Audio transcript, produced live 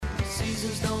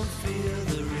seasons don't fear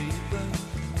the reaper,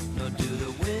 nor do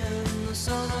the wind, the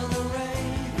sun, or the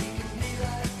rain. We can be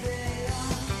like they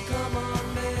are. Come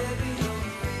on, baby, don't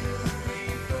fear the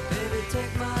reaper. Baby,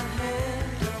 take my hand,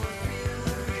 don't fear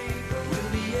the reaper.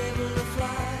 We'll be able to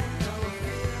fly, don't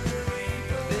fear the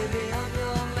reaper. Baby, I'm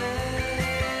your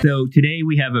man. So today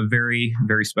we have a very,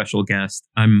 very special guest.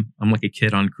 I'm like a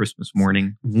kid on Christmas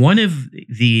morning. One of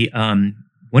the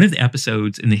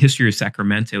episodes in the history of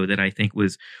Sacramento that I think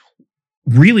was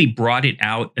really brought it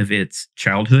out of its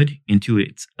childhood into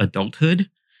its adulthood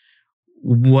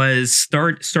was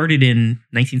started in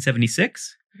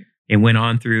 1976 and went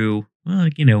on through,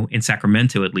 in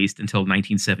Sacramento at least until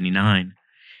 1979.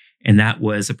 And that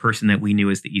was a person that we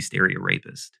knew as the East Area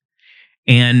Rapist.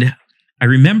 And I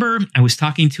remember I was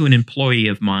talking to an employee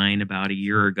of mine about a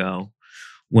year ago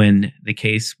when the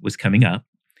case was coming up.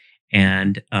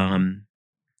 And I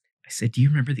said, "Do you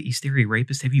remember the East Area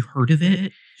Rapist? Have you heard of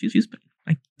it?" She's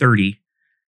like 30.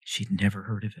 She'd never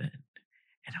heard of it.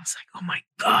 And I was like, "Oh my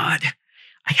God,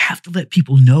 I have to let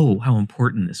people know how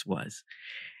important this was."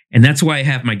 And that's why I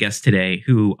have my guest today,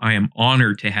 who I am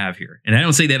honored to have here. And I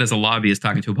don't say that as a lobbyist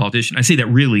talking to a politician. I say that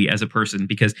really as a person,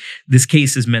 because this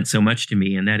case has meant so much to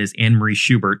me. And that is Anne Marie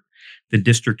Schubert, the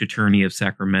District Attorney of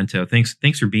Sacramento.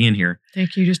 Thanks for being here.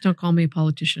 Thank you. Just don't call me a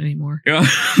politician anymore.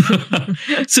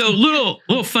 So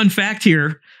little fun fact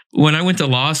here. When I went to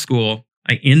law school,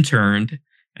 I interned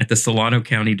at the Solano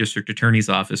County District Attorney's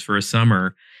Office for a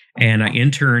summer. And I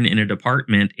interned in a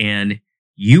department, and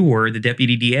you were the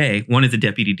deputy DA, one of the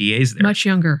deputy DAs there. Much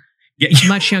younger. Yeah,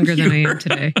 much younger than I am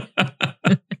today.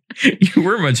 You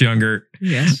were much younger.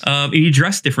 Yes. And you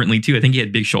dressed differently too. I think you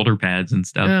had big shoulder pads and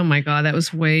stuff. Oh my God, that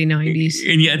was way 90s.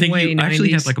 And yeah, I think you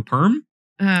actually had like a perm.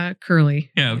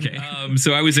 Curly. Yeah, okay.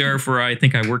 So I was there I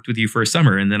think I worked with you for a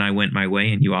summer, and then I went my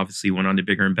way, and you obviously went on to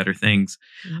bigger and better things.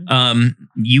 Mm-hmm.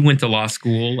 You went to law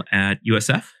school at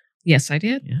USF? Yes, I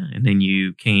did. Yeah, and then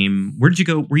you came. Where did you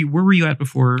go? Where were you at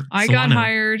before I Solano? got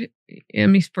hired? Let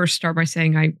me first start by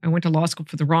saying I went to law school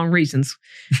for the wrong reasons.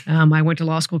 I went to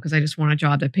law school because I just wanted a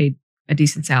job that paid a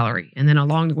decent salary. And then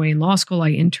along the way in law school, I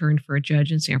interned for a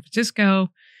judge in San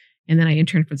Francisco. And then I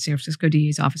interned for the San Francisco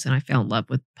DA's office, and I fell in love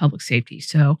with public safety.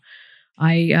 So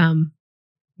when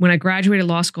I graduated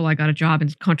law school, I got a job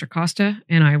in Contra Costa,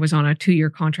 and I was on a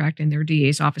 2-year contract in their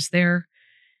DA's office there.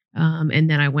 And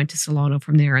then I went to Solano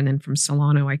from there. And then from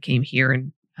Solano, I came here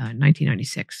in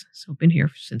 1996. So I've been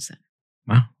here since then.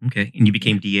 Wow. Okay. And you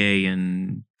became DA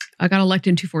in? I got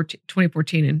elected in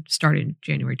 2014 and started in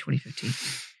January 2015.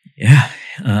 Yeah.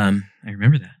 I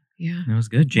remember that. Yeah. That was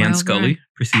good. Jan Scully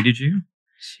preceded you.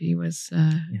 She was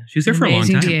she was there for a long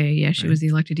time. DA. Yeah, she was the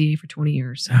elected DA for 20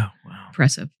 years. So oh, wow.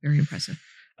 Impressive. Very impressive.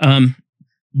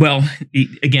 Well,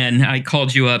 again, I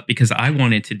called you up because I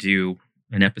wanted to do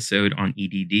an episode on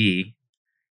EDD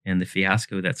and the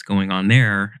fiasco that's going on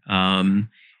there. And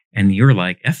you're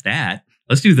like, F that.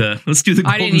 Let's do the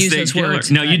Golden State Killer.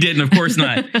 Words, no, you didn't. Of course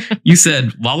not. You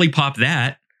said, lollipop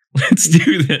that. Let's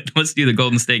do that. Let's do the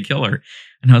Golden State Killer.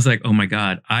 And I was like, oh my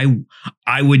God, I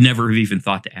would never have even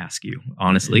thought to ask you.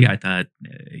 Honestly, I thought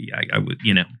I would,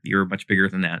 you're much bigger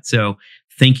than that. So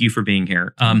thank you for being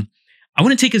here. I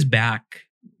want to take us back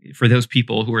for those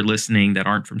people who are listening that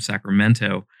aren't from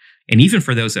Sacramento, and even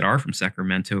for those that are from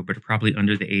Sacramento, but are probably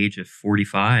under the age of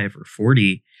 45 or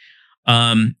 40.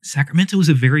 Sacramento was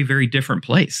a very, very different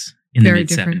place in the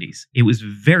mid-70s. It was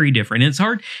very different. And it's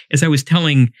hard, as I was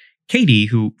telling Katie,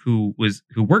 who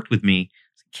worked with me,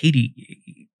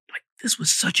 Katie, like, this was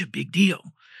such a big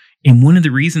deal. And one of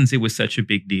the reasons it was such a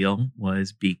big deal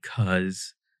was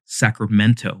because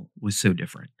Sacramento was so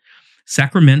different.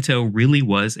 Sacramento really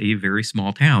was a very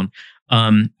small town.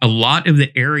 A lot of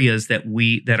the areas that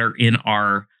are in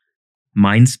our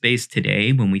mind space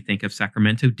today when we think of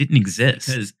Sacramento didn't exist,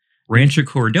 because Rancho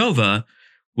Cordova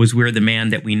was where the man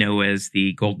that we know as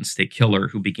the Golden State Killer,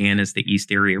 who began as the East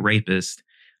Area Rapist,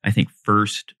 I think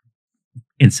first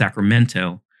in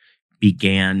Sacramento,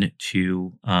 began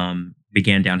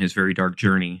down his very dark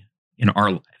journey in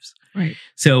our lives. Right.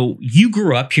 So you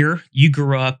grew up here. You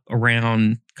grew up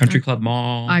around Country Club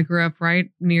Mall. I grew up right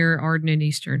near Arden and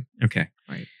Eastern. Okay.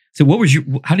 Right. So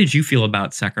how did you feel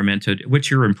about Sacramento?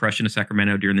 What's your impression of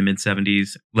Sacramento during the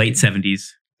mid-70s, late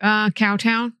 70s?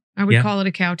 Cowtown. I would call it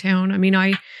a cowtown. I mean,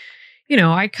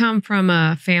 I come from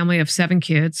a family of 7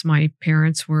 kids. My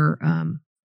parents were,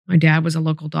 my dad was a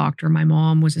local doctor. My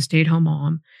mom was a stay-at-home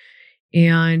mom.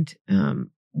 And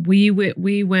we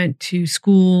went to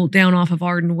school down off of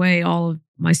Arden Way, all of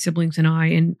my siblings and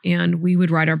I, and we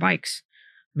would ride our bikes.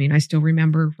 I mean, I still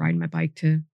remember riding my bike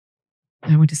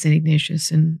I went to St.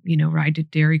 Ignatius and, ride to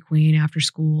Dairy Queen after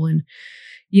school. And,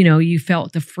 you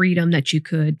felt the freedom that you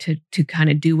could to kind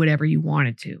of do whatever you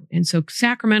wanted to. And so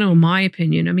Sacramento, in my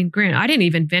opinion, I mean, granted, I didn't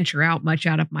even venture out much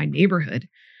out of my neighborhood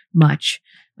much.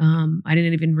 I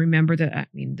didn't even remember the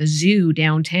zoo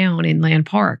downtown in Land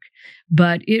Park,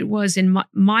 but it was in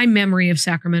my memory of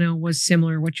Sacramento was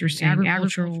similar to what you're saying,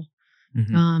 agricultural,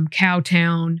 cow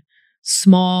town,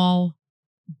 small,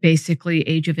 basically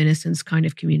age of innocence kind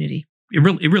of community. It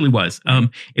really was.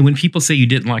 And when people say you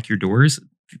didn't lock your doors,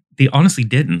 they honestly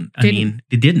didn't. I mean,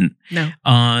 they didn't. No.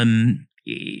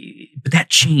 But that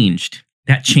changed.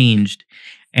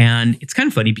 And it's kind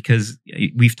of funny because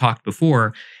we've talked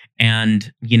before,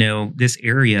 and, this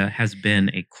area has been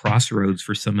a crossroads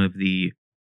for some of the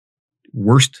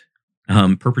worst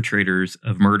perpetrators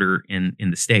of murder in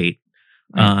the state.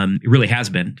 Right. It really has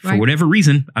been for whatever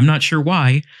reason. I'm not sure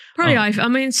why. Probably I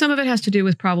mean, some of it has to do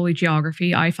with probably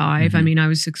geography. I-5. I mean, I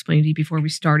was explaining to you before we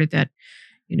started that,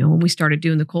 when we started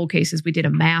doing the cold cases, we did a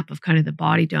map of kind of the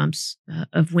body dumps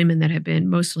of women that have been,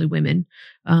 mostly women,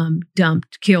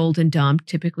 killed and dumped,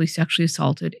 typically sexually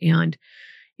assaulted. And,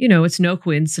 it's no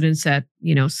coincidence that,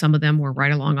 some of them were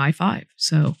right along I-5.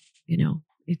 So,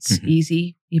 it's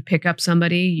easy. You pick up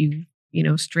somebody,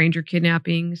 stranger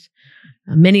kidnappings.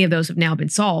 Many of those have now been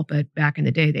solved, but back in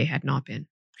the day, they had not been.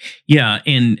 Yeah.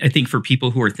 And I think for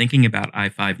people who are thinking about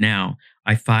I-5 now,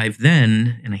 I-5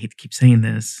 then, and I hate to keep saying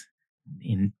this,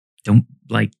 and don't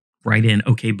write in,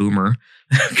 okay, boomer,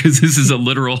 because this is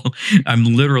I'm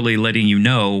literally letting you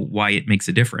know why it makes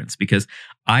a difference, because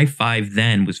I-5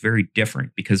 then was very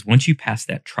different, because once you passed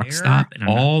that truck stop and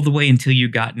all the way until you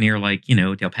got near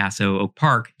Del Paso, Oak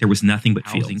Park, there was nothing but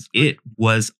fields. It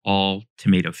was all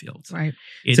tomato fields. Right.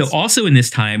 So also in this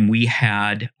time, we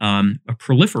had a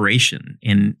proliferation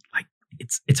in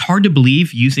it's hard to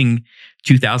believe using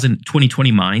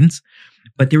 2020 minds,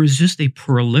 but there was just a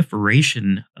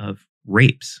proliferation of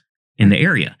rapes in the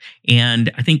area.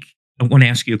 And I think I want to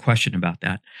ask you a question about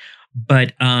that.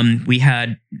 But we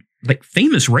had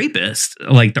famous rapists,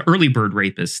 like the early bird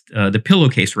rapist, the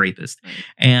pillowcase rapist.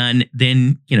 And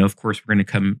then, of course, we're going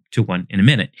to come to one in a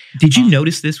minute. Did you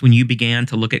notice this when you began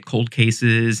to look at cold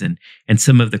cases and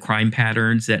some of the crime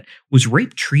patterns, that was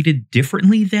rape treated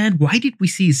differently then? Why did we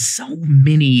see so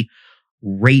many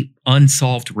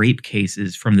unsolved rape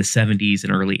cases from the 70s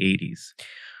and early 80s?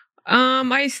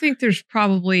 I think there's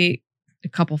probably a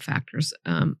couple factors.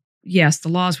 Yes, the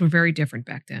laws were very different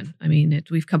back then. I mean,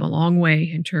 we've come a long way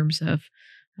in terms of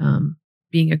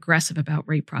being aggressive about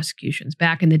rape prosecutions.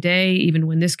 Back in the day, even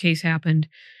when this case happened,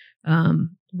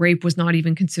 rape was not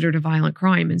even considered a violent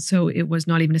crime. And so it was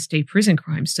not even a state prison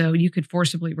crime. So you could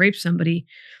forcibly rape somebody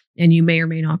and you may or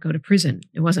may not go to prison.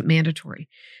 It wasn't mandatory.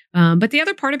 But the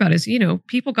other part about it is,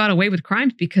 people got away with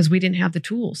crimes because we didn't have the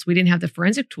tools. We didn't have the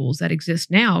forensic tools that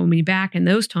exist now. I mean, back in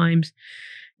those times,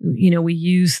 we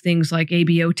use things like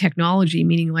ABO technology,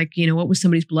 meaning what was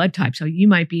somebody's blood type? So you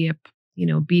might be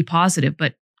B positive,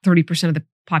 but 30% of the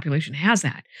population has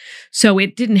that. So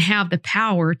it didn't have the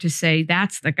power to say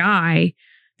that's the guy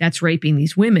that's raping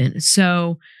these women.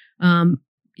 So,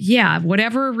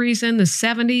 whatever reason, the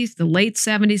 70s, the late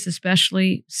 70s,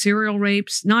 especially serial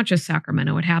rapes, not just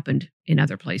Sacramento, it happened in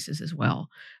other places as well.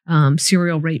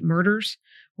 Serial rape murders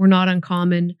were not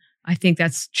uncommon. I think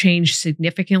that's changed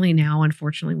significantly now.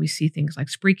 Unfortunately, we see things like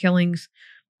spree killings,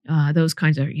 those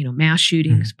kinds of, mass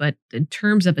shootings. But in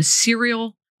terms of a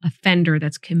serial offender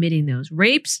that's committing those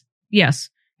rapes,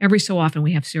 yes, every so often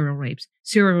we have serial rapes.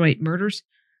 Serial rape murders,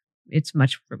 it's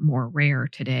much more rare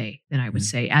today than I would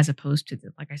say, as opposed to,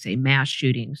 like I say, mass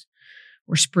shootings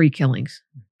or spree killings.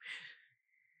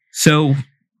 So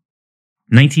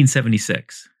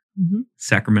 1976,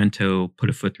 Sacramento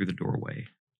put a foot through the doorway.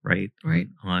 Right.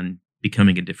 On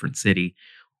becoming a different city.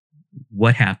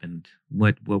 What happened?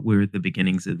 What were the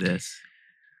beginnings of this?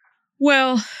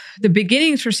 Well, the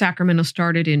beginnings for Sacramento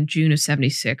started in June of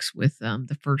 76 with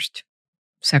the first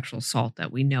sexual assault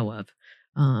that we know of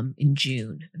in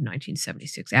June of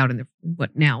 1976 out in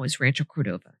what now is Rancho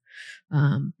Cordova.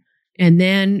 And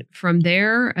then from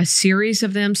there, a series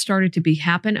of them started to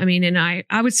happen. I mean, and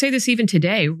I would say this even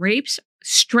today,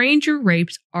 stranger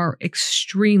rapes are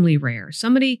extremely rare.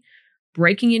 Somebody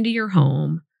breaking into your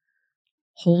home,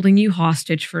 holding you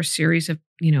hostage for a series of,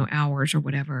 hours or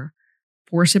whatever,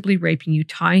 forcibly raping you,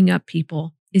 tying up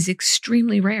people is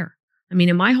extremely rare. I mean,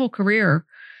 in my whole career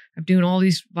of doing all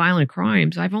these violent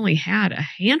crimes, I've only had a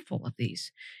handful of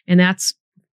these. And that's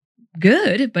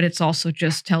good, but it's also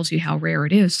just tells you how rare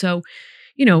it is. So,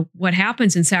 what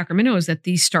happens in Sacramento is that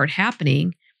these start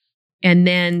happening. And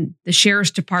then the sheriff's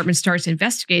department starts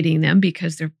investigating them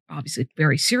because they're obviously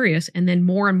very serious. And then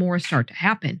more and more start to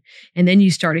happen. And then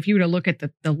if you were to look at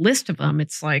the list of them,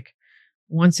 it's like,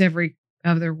 once every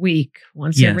other week,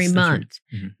 once Yes, every that's right. month,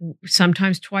 Mhm.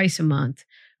 sometimes twice a month.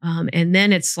 And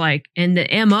then it's like, and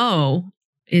the MO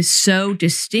is so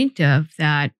distinctive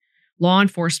that law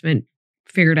enforcement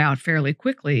figured out fairly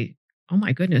quickly, oh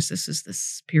my goodness,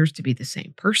 this appears to be the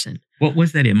same person. What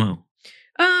was that MO?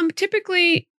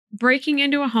 Typically breaking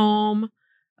into a home,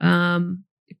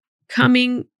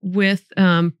 coming with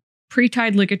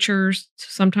pre-tied ligatures,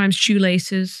 sometimes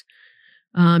shoelaces,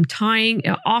 tying,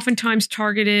 oftentimes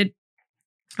targeted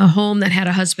a home that had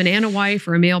a husband and a wife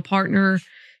or a male partner,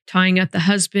 tying up the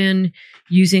husband,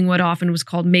 using what often was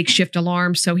called makeshift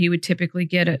alarms. So he would typically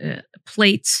get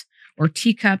plates or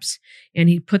teacups, and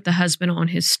he'd put the husband on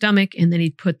his stomach, and then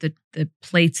he'd put the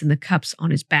plates and the cups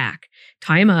on his back,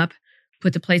 tie him up,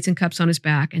 put the plates and cups on his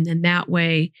back. And then that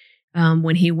way,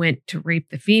 when he went to rape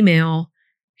the female,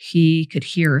 he could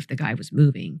hear if the guy was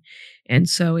moving. And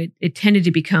so it tended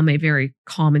to become a very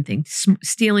common thing,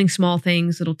 stealing small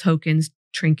things, little tokens,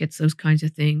 trinkets, those kinds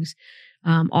of things,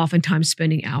 oftentimes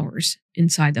spending hours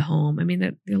inside the home. I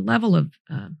mean, the level of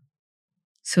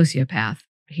sociopath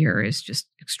here is just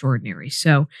extraordinary.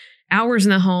 So hours in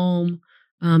the home,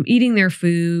 eating their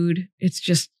food, it's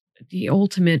just the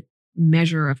ultimate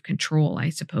measure of control,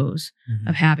 I suppose,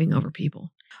 of having over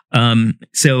people.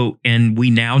 So, and we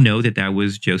now know that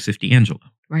was Joseph DeAngelo.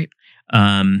 Right.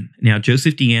 Now,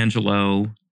 Joseph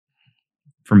DeAngelo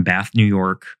from Bath, New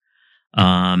York.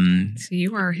 So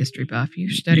you are a history buff. You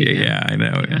studied that. Yeah, I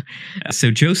know. Yeah.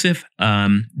 So Joseph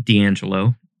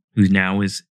DeAngelo, who now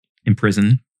is in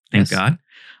prison, thank God.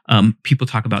 People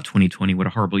talk about 2020, what a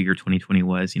horrible year 2020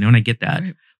 was, and I get that.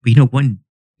 Right. But one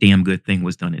damn good thing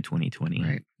was done in 2020.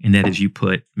 Right. And that is you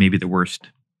put maybe the worst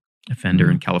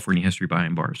offender in California history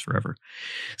behind bars forever.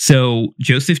 So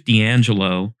Joseph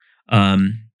DeAngelo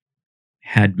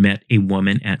had met a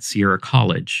woman at Sierra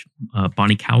College,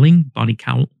 Bonnie Cowling.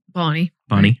 Bonnie.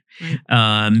 Right.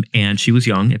 And she was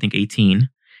young, I think 18.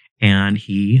 And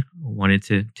he wanted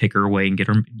to take her away and get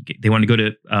her. They wanted to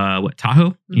go to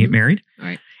Tahoe and get married.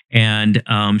 Right. And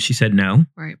she said no.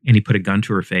 Right. And he put a gun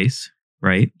to her face.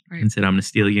 Right. Right. And said, I'm going to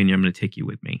steal you and I'm going to take you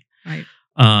with me.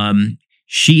 Right.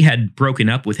 She had broken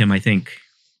up with him, I think,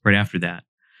 right after that.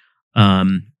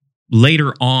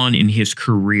 Later on in his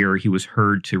career, he was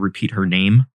heard to repeat her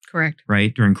name. Correct.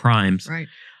 Right. During crimes. Right.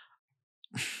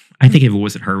 I think if it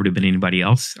wasn't her, it would have been anybody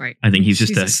else. Right. I think he's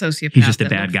just a sociopath. He's just a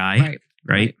bad guy. Right.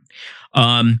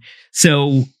 Right.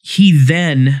 So he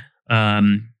then,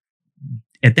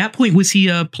 at that point, was he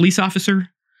a police officer?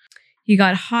 He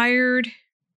got hired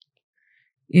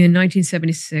in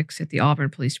 1976 at the Auburn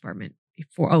Police Department.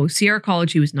 Sierra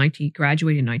College, he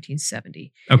graduated in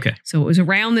 1970. Okay. So it was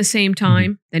around the same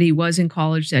time that he was in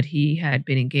college that he had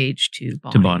been engaged to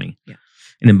Bonnie. Yeah.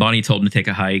 And then Bonnie told him to take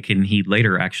a hike, and he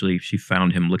later she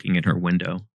found him looking at her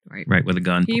window. Right, with a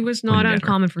gun. He was not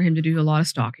uncommon for him to do a lot of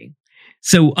stalking.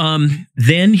 So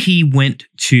then he went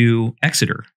to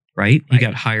Exeter, right? He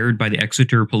got hired by the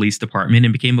Exeter Police Department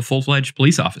and became a full-fledged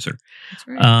police officer. That's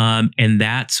right. And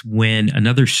that's when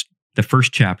the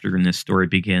first chapter in this story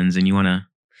begins. And you want to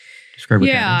describe what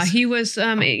that is? He was,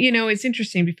 it's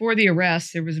interesting. Before the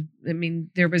arrest, there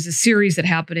was a series that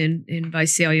happened in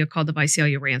Visalia called the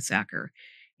Visalia Ransacker.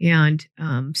 And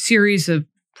series of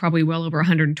probably well over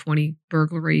 120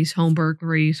 burglaries, home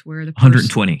burglaries, where the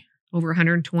 120. Over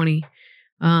 120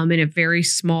 in a very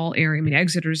small area. I mean,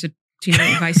 Exeter's a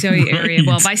Visalia area.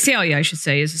 Well, Visalia, I should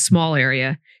say, is a small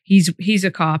area. He's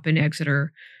a cop in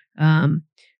Exeter,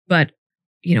 but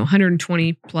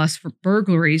 120 plus for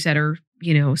burglaries that are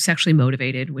sexually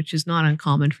motivated, which is not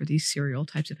uncommon for these serial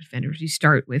types of offenders. You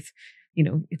start with,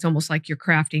 it's almost like you're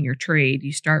crafting your trade.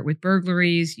 You start with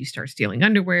burglaries, you start stealing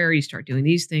underwear, you start doing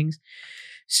these things.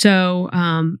 So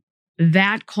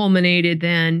that culminated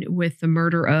then with the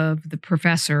murder of the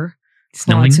professor,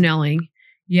 Claude Snelling.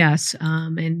 Yes,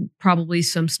 and probably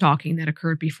some stalking that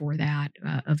occurred before that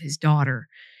of his daughter.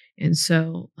 And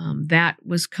so that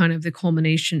was kind of the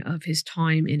culmination of his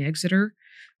time in Exeter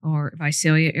or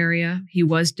Visalia area. He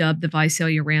was dubbed the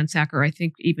Visalia Ransacker. I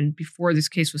think even before this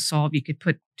case was solved, you could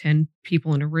put 10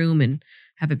 people in a room and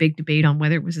have a big debate on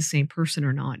whether it was the same person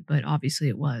or not. But obviously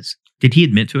it was. Did he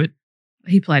admit to it?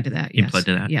 He pled to that, yes. He pled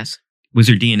to that? Yes. Was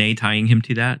there DNA tying him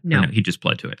to that? No. He just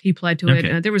pled to it? He pled to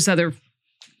it. There was other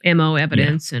MO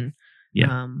evidence and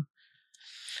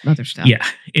other stuff. Yeah.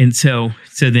 And so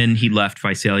then he left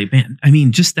Visalia. Man, I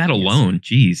mean, just that alone,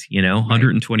 geez,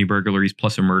 120 burglaries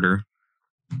plus a murder.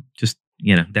 Just,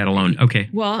 that alone. Okay.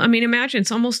 Well, I mean, imagine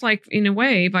it's almost like, in a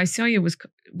way, Visalia was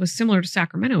similar to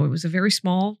Sacramento. It was a very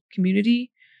small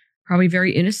community, probably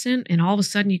very innocent. And all of a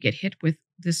sudden you get hit with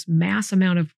this mass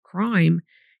amount of crime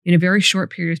in a very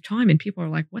short period of time. And people are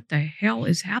like, what the hell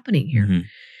is happening here? Mhm.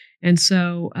 And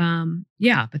so,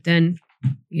 but then,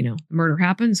 the murder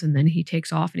happens and then he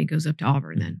takes off and he goes up to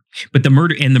Auburn then. But the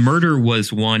murder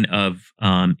was one of,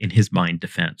 in his mind,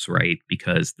 defense, right?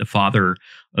 Because the father,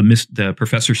 the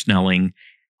Professor Snelling,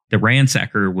 the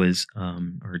ransacker was,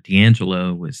 or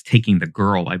D'Angelo was taking the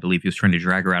girl. I believe he was trying to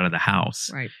drag her out of the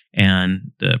house. Right.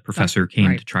 And the professor came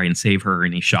right. to try and save her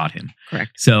and he shot him.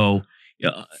 Correct. So,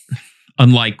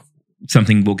 unlike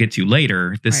something we'll get to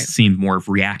later, this Right. seemed more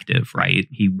reactive, right?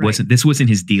 This wasn't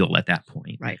his deal at that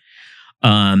point. Right.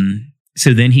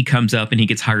 So then he comes up and he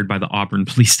gets hired by the Auburn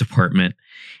Police Department.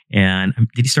 And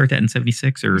did he start that in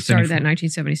 76 or He started 74? that in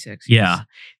 1976. Yeah.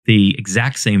 The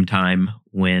exact same time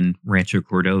when Rancho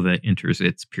Cordova enters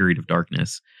its period of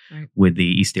darkness Right. with the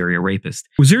East Area Rapist.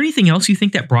 Was there anything else you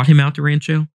think that brought him out to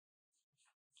Rancho?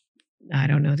 I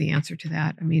don't know the answer to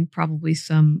that. I mean, probably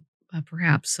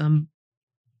perhaps some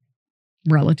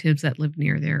relatives that lived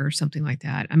near there or something like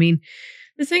that. I mean,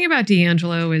 the thing about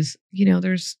D'Angelo is,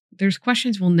 there's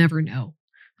questions we'll never know.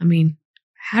 I mean,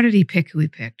 how did he pick who he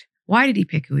picked? Why did he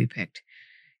pick who he picked?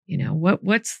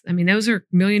 Those are $1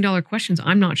 million questions.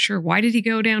 I'm not sure. Why did he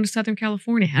go down to Southern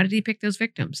California? How did he pick those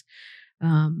victims? He's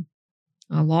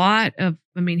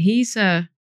a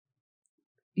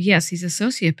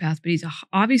sociopath, but he's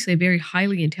obviously a very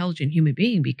highly intelligent human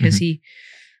being because the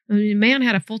man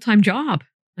had a full-time job.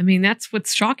 I mean, that's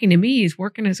what's shocking to me. He's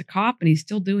working as a cop and he's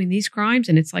still doing these crimes.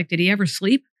 And it's like, did he ever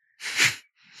sleep?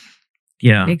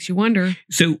 Yeah. Makes you wonder.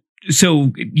 So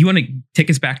you want to take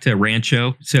us back to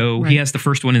Rancho? So Right. he has the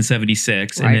first one in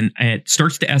 76 Right. and then it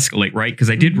starts to escalate, right? Because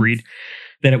I did read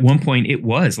that at one point it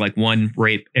was like one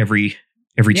rape every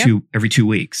Yep. 2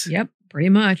 weeks. Yep, pretty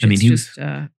much. I mean, it's just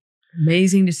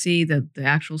amazing to see the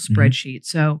actual spreadsheet.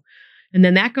 So, and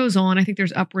then that goes on. I think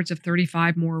there's upwards of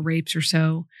 35 more rapes or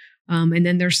so. And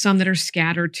then there's some that are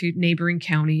scattered to neighboring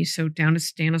counties. So down to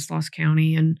Stanislaus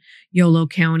County and Yolo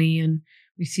County. And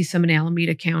we see some in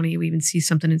Alameda County. We even see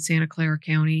something in Santa Clara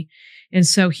County. And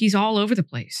so he's all over the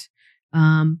place.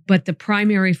 But the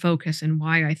primary focus and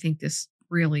why I think this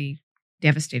really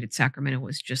devastated Sacramento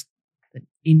was just the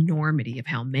enormity of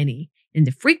how many and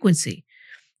the frequency.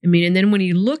 I mean, and then when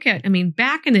you look at,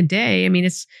 back in the day,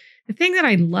 it's the thing that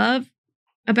I love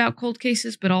about cold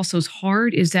cases, but also is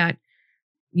hard is that,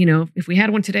 if we had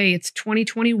one today, it's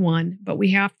 2021, but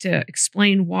we have to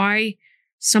explain why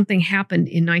something happened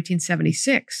in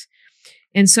 1976.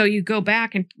 And so you go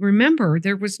back and remember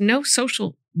there was no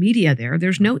social media there.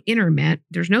 There's no internet.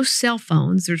 There's no cell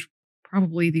phones. There's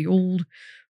probably the old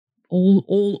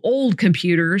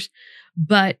computers,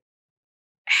 but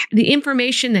the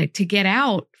information that to get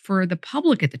out for the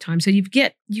public at the time. So you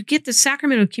get the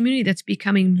Sacramento community that's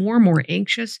becoming more and more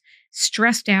anxious,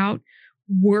 stressed out,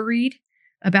 worried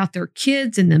about their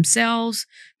kids and themselves.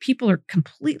 People are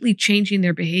completely changing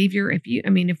their behavior. If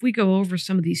we go over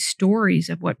some of these stories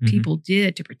of what people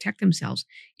did to protect themselves,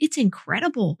 it's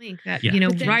incredible. I think that,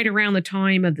 right around the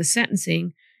time of the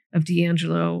sentencing of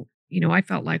D'Angelo, I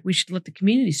felt like we should let the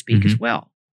community speak as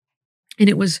well. And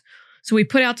so we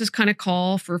put out this kind of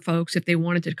call for folks if they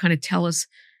wanted to kind of tell us,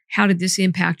 how did this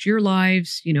impact your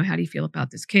lives? How do you feel about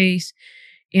this case?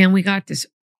 And we got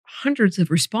hundreds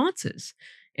of responses.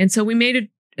 And so we made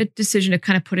a decision to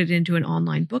kind of put it into an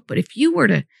online book. But if you were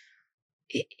to,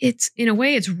 it's in a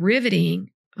way, it's riveting,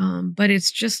 but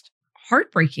it's just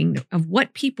heartbreaking of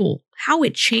how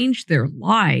it changed their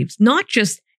lives, not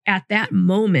just at that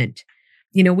moment.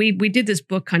 We did this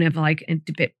book kind of like,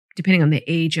 depending on the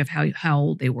age of how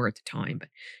old they were at the time, but,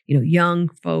 young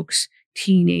folks,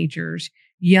 teenagers,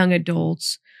 young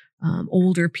adults,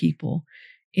 older people.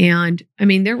 And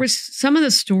there was some of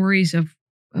the stories of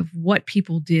what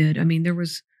people did. There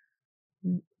was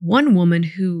one woman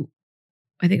who,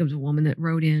 I think it was a woman that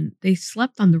wrote in, they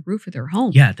slept on the roof of their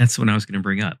home. Yeah, that's what I was going to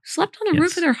bring up. Slept on the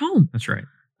roof of their home. That's right.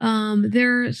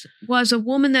 There was a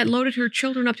woman that loaded her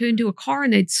children up into a car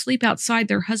and they'd sleep outside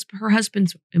her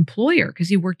husband's employer because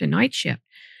he worked a night shift.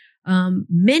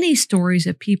 Many stories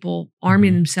of people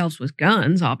arming themselves with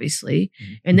guns, obviously.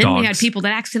 And then we had people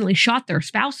that accidentally shot their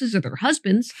spouses or their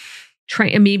husbands.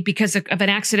 Because of an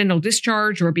accidental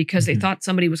discharge or because they thought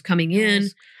somebody was coming in.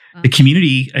 The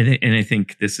community, and I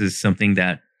think this is something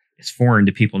that is foreign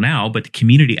to people now, but the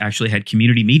community actually had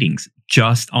community meetings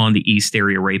just on the East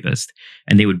Area Rapist.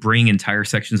 And they would bring entire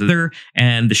sections of there,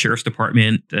 and the sheriff's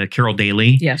department, Carol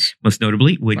Daly, Yes. most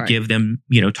notably, would Right. give them,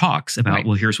 talks about, Right.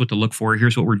 well, here's what to look for.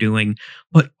 Here's what we're doing.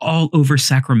 But all over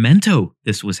Sacramento,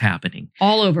 this was happening.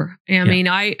 All over. I Yeah. mean,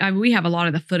 I we have a lot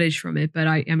of the footage from it, but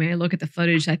I mean, I look at the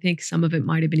footage. I think some of it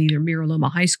might have been either Mira Loma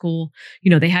High School.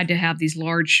 They had to have these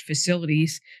large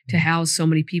facilities to house so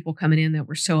many people coming in that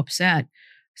were so upset.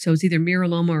 So it's either Mira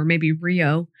Loma or maybe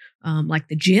Rio, like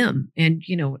the gym. And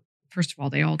first of all,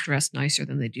 they all dress nicer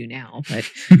than they do now. But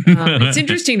it's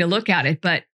interesting to look at it.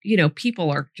 But people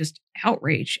are just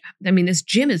outraged. I mean, this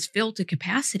gym is filled to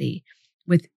capacity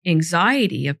with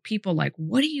anxiety of people like,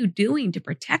 what are you doing to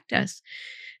protect us?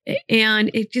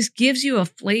 And it just gives you a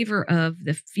flavor of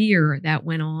the fear that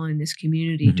went on in this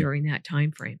community Mhm. during that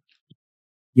time frame.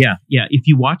 Yeah. If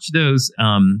you watch those,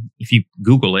 if you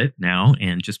Google it now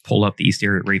and just pull up the East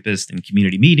Area Rapist and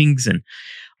community meetings, and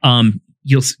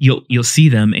you'll see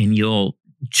them, and you'll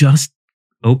just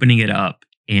opening it up,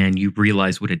 and you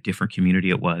realize what a different community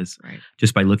it was Right.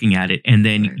 just by looking at it. And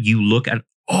then Right. you look at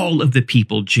all of the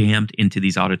people jammed into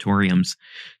these auditoriums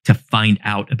to find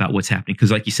out about what's happening.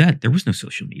 Because like you said, there was no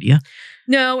social media.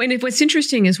 No, and what's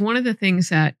interesting is one of the things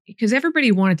that, because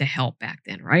everybody wanted to help back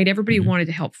then, right? Everybody Mhm. wanted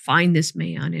to help find this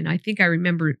man. And I think I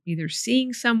remember either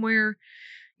seeing somewhere,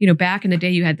 back in the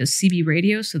day you had the CB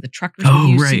radios. So the truckers Oh,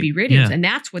 would use right. CB radios. Yeah. And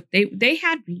that's what they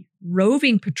had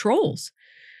roving patrols.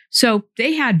 So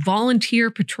they had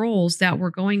volunteer patrols that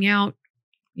were going out,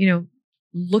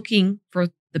 looking for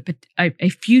a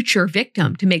future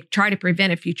victim to try to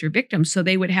prevent a future victim. So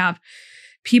they would have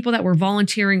people that were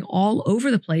volunteering all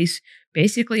over the place,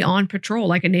 basically on patrol,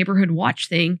 like a neighborhood watch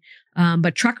thing.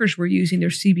 But truckers were using their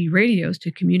CB radios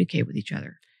to communicate with each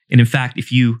other. And in fact,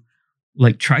 if you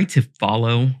try to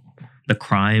follow the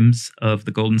crimes of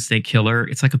the Golden State Killer,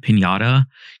 it's like a pinata.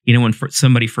 When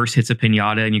somebody first hits a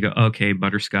pinata and you go, okay,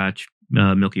 butterscotch,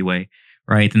 Milky Way,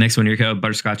 right? The next one you go,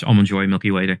 butterscotch, almond joy,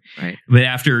 Milky Way. Right. But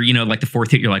after, the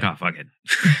fourth hit, you're like, oh, fuck it.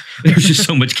 There's just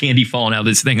so much candy falling out of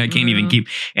this thing. I can't even keep.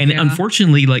 And Yeah.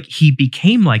 unfortunately, he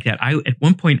became like that. At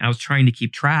one point I was trying to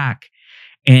keep track,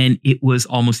 and it was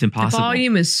almost impossible. The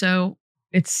volume is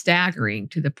it's staggering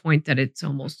to the point that it's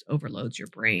almost overloads your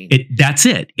brain. That's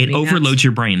it. It I mean, overloads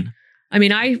your brain. I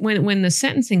mean, when the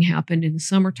sentencing happened in the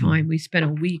summertime, we spent a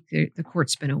week, the court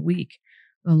spent a week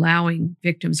allowing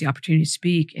victims the opportunity to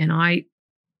speak. And I,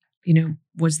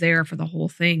 was there for the whole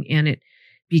thing. And it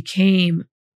became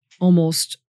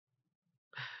almost,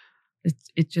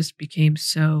 it just became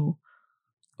so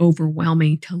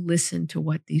overwhelming to listen to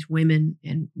what these women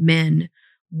and men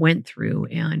went through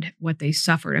and what they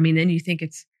suffered. I mean, then you think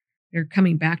they're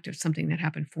coming back to something that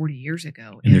happened 40 years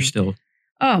ago. And they're still.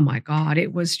 Oh my God.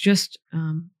 It was just,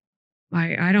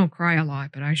 I don't cry a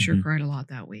lot, but I sure Mhm. cried a lot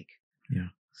that week. Yeah.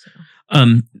 So,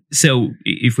 So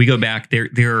if we go back,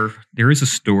 there is a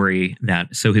story that,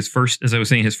 his first, as I was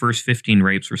saying, his first 15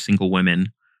 rapes were single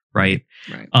women, right?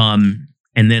 right.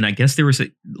 And then I guess there was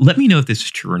let me know if this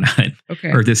is true or not,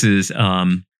 Okay. or this is,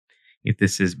 if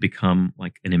this has become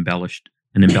like an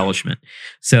embellishment.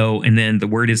 So, and then the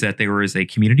word is that there was a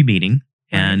community meeting,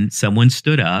 and someone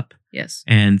stood up Yes.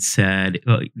 and said,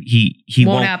 he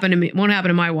Won't happen to me. Won't happen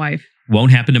to my wife.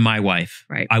 won't happen to my wife.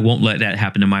 Right. I won't let that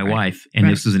happen to my Right. wife. And Right.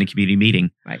 this was in a community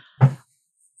meeting. Right.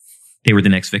 They were the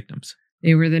next victims.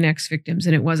 They were the next victims,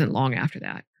 and it wasn't long after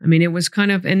that. I mean, it was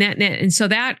kind of, and so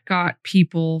that got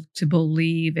people to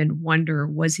believe and wonder,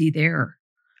 was he there?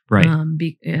 Right. I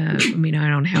mean, I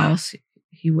don't know how else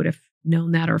he would have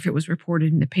known that, or if it was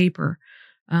reported in the paper.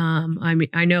 I mean,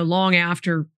 I know long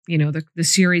after, the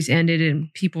series ended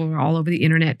and people were all over the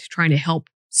internet trying to help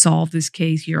solve this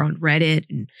case. You're on Reddit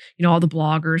and, all the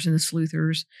bloggers and the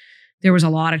sleuthers. There was a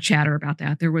lot of chatter about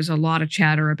that. There was a lot of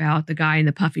chatter about the guy in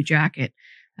the puffy jacket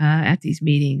at these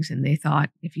meetings. And they thought,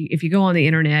 if you go on the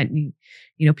internet and,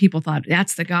 people thought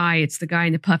that's the guy, it's the guy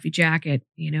in the puffy jacket,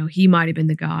 he might've been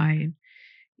the guy.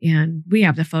 And we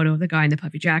have the photo of the guy in the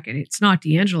puffy jacket. It's not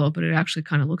D'Angelo, but it actually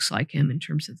kind of looks like him in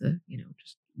terms of the,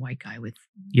 just white guy with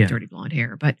dirty blonde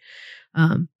hair. But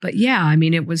yeah, I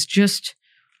mean, it was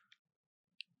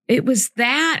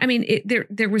that. I mean,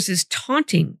 there was this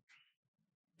taunting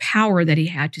power that he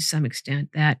had to some extent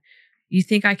that you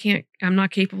think I'm not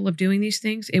capable of doing these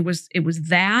things. It was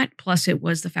that, plus it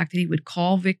was the fact that he would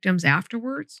call victims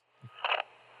afterwards.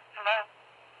 Hello?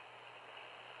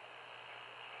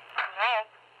 Hello?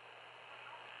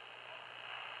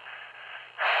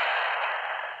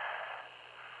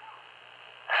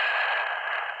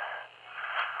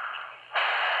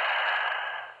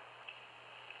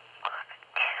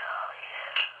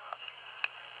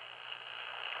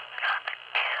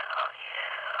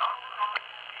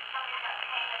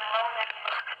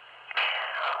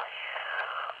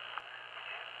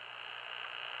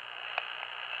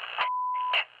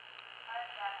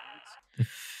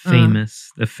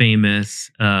 The famous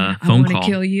I phone want to call.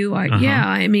 kill you. Yeah,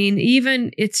 I mean,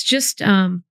 even it's just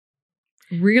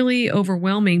really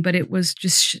overwhelming, but it was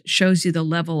just shows you the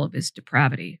level of his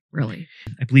depravity, really.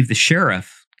 I believe the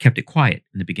sheriff kept it quiet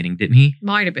in the beginning, didn't he?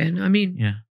 Might have been. I mean,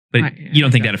 Yeah. But I- you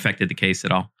don't think I- that affected the case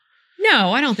at all?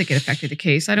 no, I don't think it affected the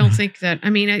case. I don't think that, I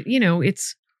mean,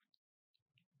 it's,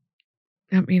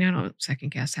 I mean, I don't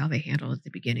second guess how they handled it at the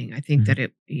beginning. I think that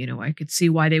it, I could see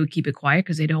why they would keep it quiet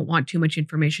because they don't want too much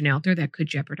information out there that could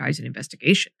jeopardize an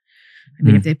investigation. I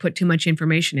mean, if they put too much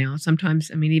information out,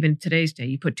 sometimes, I mean, even today's day,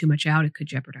 you put too much out, it could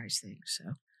jeopardize things.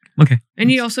 So, Okay.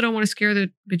 and you also don't want to scare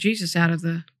the bejesus out of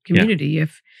the community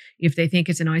if they think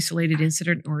it's an isolated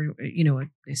incident or,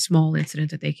 a small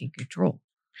incident that they can control.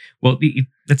 Well,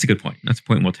 that's a good point. That's a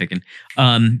point well taken.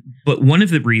 But one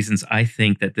of the reasons I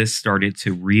think that this started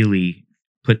to really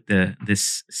put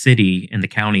this city and the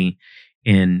county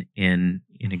in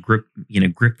a grip,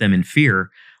 grip them in fear,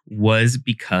 was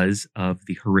because of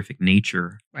the horrific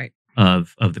nature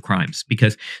of the crimes.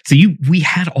 Because we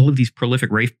had all of these prolific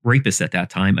rapists at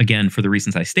that time. Again, for the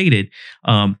reasons I stated,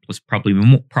 plus probably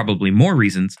more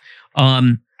reasons.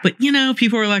 But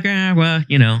people were like, well,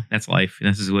 that's life.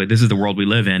 This is the world we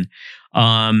live in.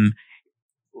 At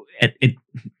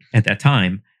that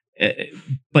time,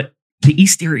 but the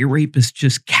East Area rapists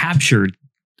just captured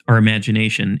our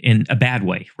imagination in a bad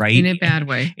way, right? In a bad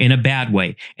way. In a bad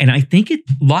way. And I think a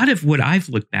lot of what I've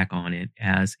looked back on it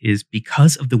as is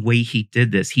because of the way he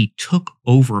did this. He took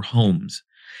over homes.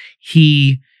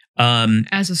 He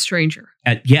As a stranger.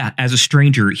 As a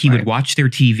stranger, he would watch their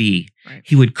TV. Right.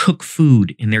 He would cook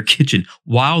food in their kitchen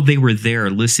while they were there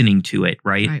listening to it,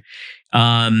 right?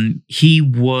 He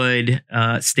would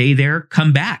stay there,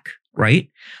 come back, right?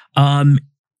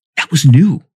 That was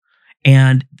new.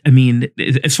 And I mean,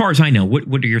 as far as I know, what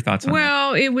are your thoughts on that?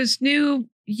 Well, it was new.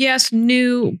 Yes,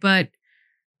 new, but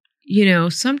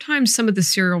sometimes some of the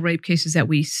serial rape cases that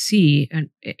we see, and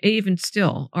even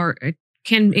still,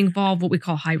 can involve what we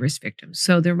call high-risk victims.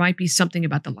 So there might be something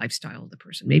about the lifestyle of the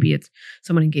person. Maybe it's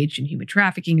someone engaged in human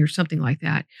trafficking or something like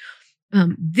that.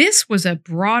 This was a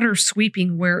broader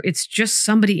sweeping where it's just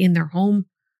somebody in their home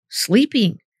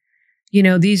sleeping.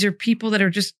 These are people that are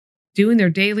just doing their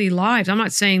daily lives. I'm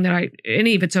not saying that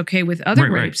any of it's okay with other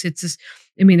rapes. It's just,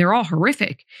 I mean, they're all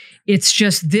horrific. It's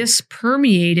just this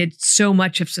permeated so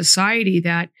much of society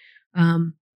that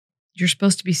you're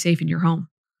supposed to be safe in your home,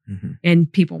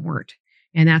 and people weren't,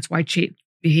 and that's why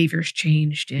behaviors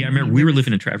changed. And, I remember we were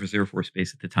living in Travis Air Force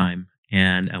Base at the time,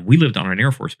 and we lived on an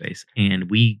Air Force base, and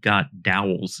we got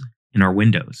dowels in our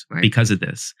windows because of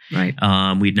this. Right.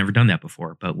 We'd never done that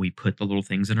before, but we put the little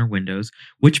things in our windows,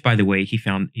 which, by the way, he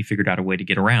figured out a way to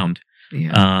get around.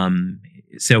 Yeah.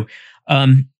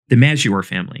 The Maggiore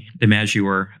family,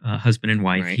 husband and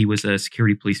wife, he was a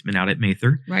security policeman out at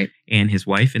Mather, and his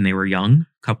wife, and they were a young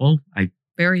couple.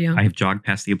 Very young. I have jogged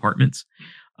past the apartments,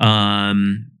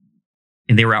 and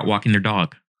they were out walking their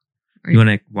dog. You want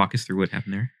to walk us through what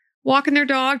happened there? Walking their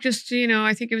dog, just,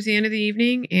 I think it was the end of the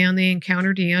evening, and they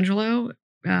encountered D'Angelo.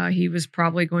 He was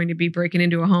probably going to be breaking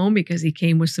into a home because he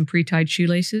came with some pre-tied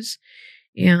shoelaces,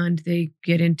 and they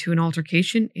get into an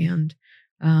altercation, and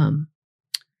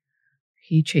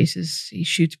he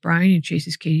shoots Brian, he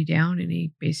chases Katie down, and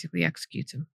he basically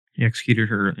executes him. He executed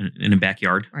her in a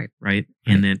backyard. Right.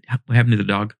 And then what happened to the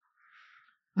dog?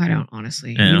 I don't,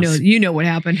 honestly. Yeah. You know what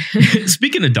happened.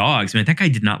 Speaking of dogs, man, that guy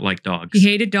did not like dogs. He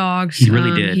hated dogs. He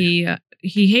really did.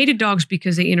 He hated dogs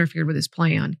because they interfered with his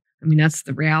plan. I mean, that's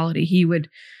the reality.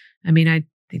 I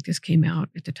think this came out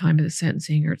at the time of the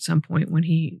sentencing or at some point when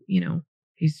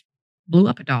he's blew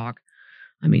up a dog.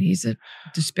 I mean, he's a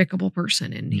despicable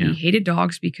person, and he hated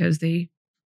dogs because they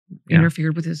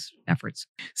interfered with his efforts.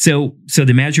 So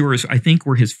the Maggiores, I think,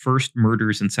 were his first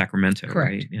murders in Sacramento.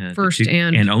 Correct. Right? First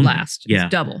and last. Yeah.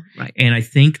 It's double. Right. And I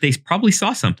think they probably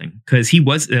saw something because he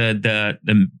was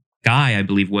the guy, I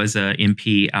believe, was a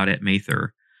MP out at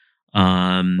Mather.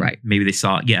 Maybe they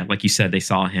saw, like you said, they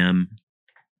saw him.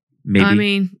 Maybe. I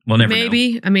mean, we'll never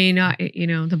maybe. know. I mean,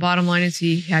 the bottom line is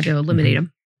he had to eliminate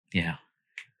him. Yeah.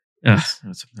 That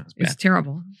was bad. It's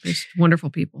terrible. It's wonderful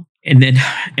people. And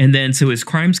then, so his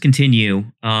crimes continue.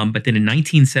 But then in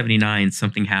 1979,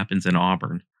 something happens in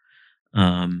Auburn.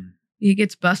 He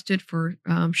gets busted for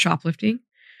shoplifting.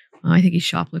 I think he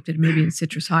shoplifted maybe in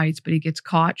Citrus Heights, but he gets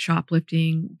caught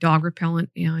shoplifting dog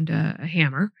repellent and a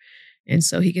hammer. And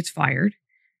so he gets fired.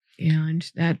 And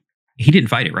that. He didn't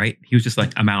fight it, right? He was just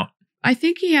like, I'm out. I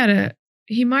think he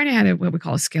he might have had what we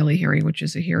call a Skelly hearing, which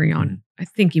is a hearing on. Mhm. I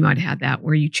think he might have had that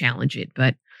where you challenge it,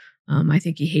 but I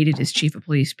think he hated his chief of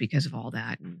police because of all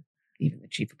that, and even the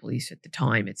chief of police at the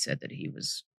time had said that he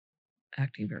was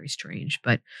acting very strange.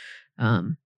 But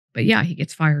yeah, he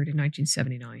gets fired in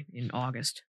 1979 in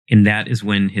August. And that is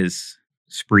when his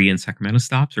spree in Sacramento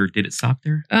stops, or did it stop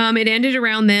there? It ended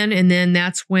around then, and then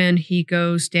that's when he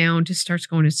goes down to starts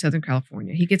going to Southern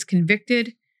California. He gets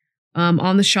convicted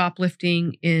on the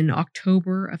shoplifting in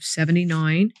October of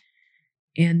 79.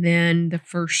 And then the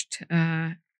first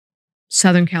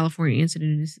Southern California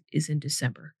incident is in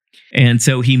December. And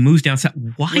so he moves down south.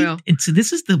 Why? Well- and so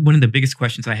this is one of the biggest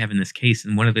questions I have in this case.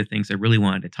 And one of the things I really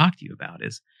wanted to talk to you about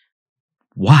is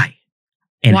why?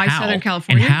 And Why how? Southern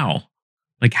California? And how?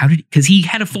 Like, how did, because he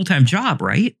had a full-time job,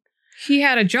 right? He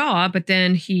had a job, but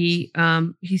then he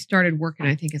started working,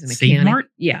 I think, as a Save mechanic.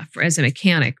 Mart? Yeah, as a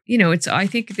mechanic. I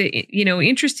think that,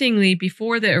 interestingly,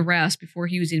 before the arrest, before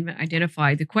he was even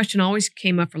identified, the question always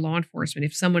came up for law enforcement.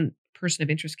 If person of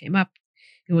interest came up,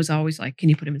 it was always like, can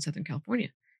you put him in Southern California?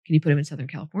 Can you put him in Southern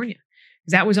California?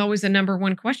 Because that was always the number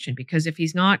one question. Because if you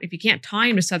can't tie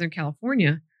him to Southern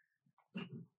California,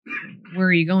 where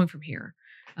are you going from here?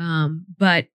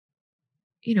 But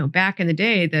back in the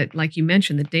day, that, like you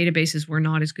mentioned, the databases were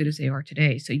not as good as they are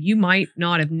today. So you might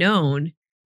not have known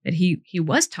that he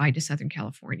was tied to Southern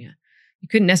California. You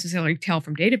couldn't necessarily tell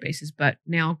from databases, but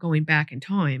now going back in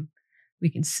time, we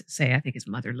can say, I think his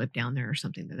mother lived down there or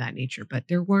something of that nature, but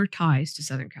there were ties to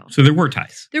Southern California. So there were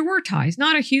ties. There were ties,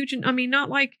 not a huge, not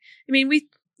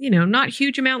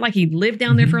huge amount, like he lived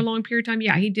down there for a long period of time.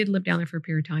 Yeah, he did live down there for a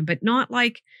period of time, but not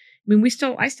like, I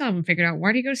still haven't figured out,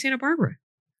 why did he go to Santa Barbara?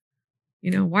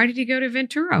 Why did he go to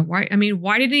Ventura? Why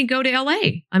didn't he go to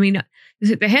LA?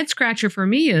 The head scratcher for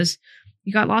me is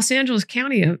you got Los Angeles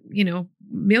County,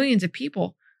 millions of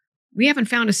people. We haven't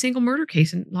found a single murder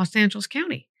case in Los Angeles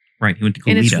County. Right. He went to Goleta.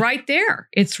 And it's right there.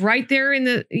 It's right there in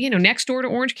the, next door to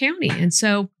Orange County. And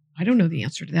so I don't know the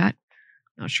answer to that.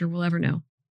 Not sure we'll ever know.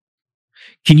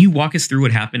 Can you walk us through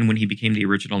what happened when he became the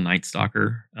original Night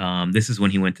Stalker? This is when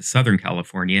he went to Southern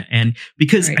California. And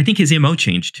because Right. I think his MO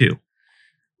changed too.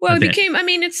 Well, a it bit. became,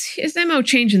 his MO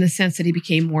changed in the sense that he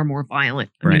became more and more violent.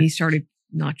 Right. He started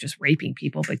not just raping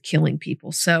people, but killing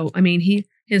people. So,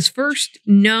 his first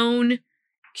known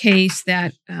case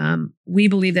that we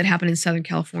believe that happened in Southern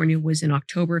California was in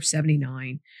October of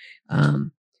 79.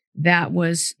 That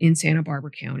was in Santa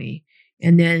Barbara County.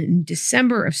 And then in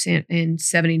December of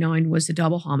 79 was the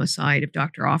double homicide of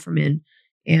Dr. Offerman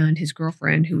and his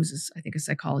girlfriend, who was, I think, a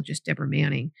psychologist, Deborah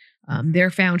Manning. They're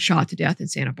found shot to death in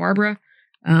Santa Barbara.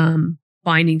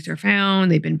 Bindings are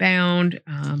found. They've been bound.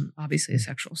 Obviously a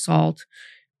sexual assault.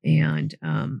 And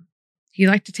he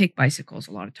liked to take bicycles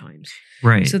a lot of times.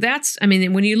 Right. So that's,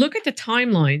 when you look at the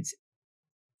timelines,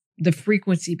 the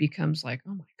frequency becomes like,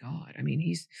 oh my God.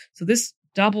 So this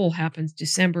double happens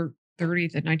December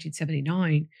 30th of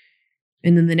 1979.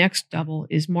 And then the next double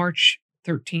is March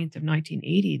 13th of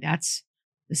 1980. That's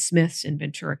the Smiths in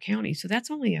Ventura County. So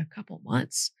that's only a couple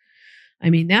months.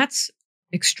 That's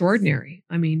extraordinary.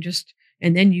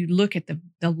 And then you look at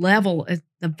the level of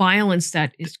the violence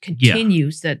that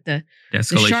continues, that the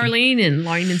Escalation. Charlene and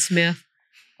Lyman Smith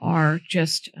are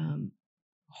just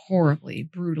horribly,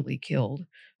 brutally killed.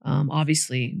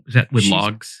 Obviously, Was that with she's-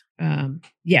 logs?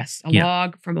 yes, a Yeah.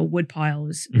 log from a wood pile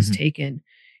is Mhm. taken,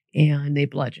 and he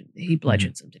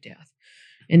bludgeons them to death.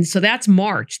 And so that's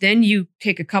March. Then you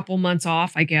take a couple months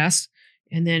off, I guess.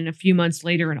 And then a few months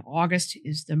later in August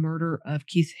is the murder of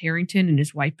Keith Harrington and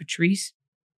his wife, Patrice.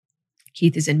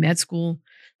 Keith is in med school.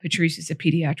 Patrice is a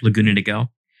pediatric. Laguna Niguel?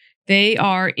 They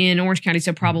are in Orange County.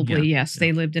 So probably, yes,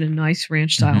 they lived in a nice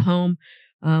ranch style Mhm. home.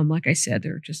 Like I said,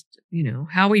 they're just,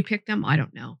 how we picked them, I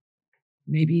don't know.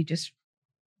 Maybe just,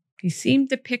 he seemed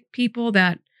to pick people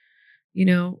that,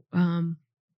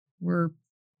 were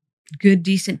good,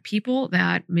 decent people,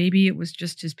 that maybe it was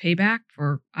just his payback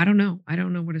for, I don't know. I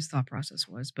don't know what his thought process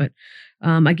was. But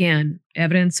again,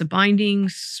 evidence of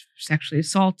bindings, sexually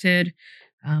assaulted,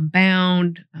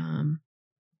 bound.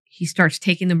 He starts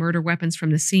taking the murder weapons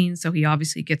from the scene. So he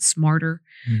obviously gets smarter.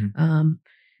 Mhm.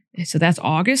 So that's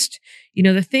August.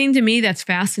 The thing to me that's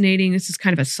fascinating, this is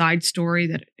kind of a side story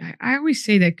that I always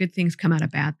say that good things come out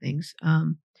of bad things.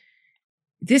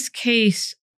 This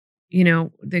case,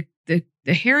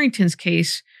 the Harrington's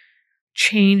case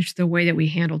changed the way that we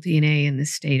handle DNA in the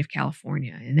state of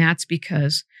California. And that's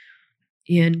because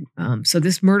so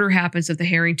this murder happens of the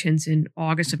Harringtons in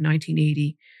August of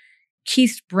 1980.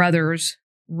 Keith's brothers,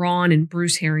 Ron and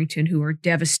Bruce Harrington, who are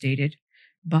devastated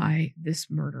by this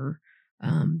murder,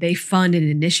 they funded an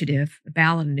initiative, a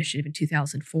ballot initiative in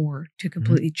 2004 to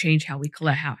completely change how we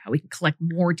collect how we can collect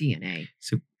more DNA.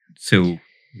 So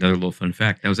another little fun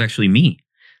fact, that was actually me.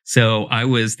 So I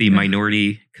was the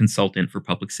minority consultant for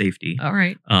public safety All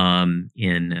right,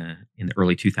 in the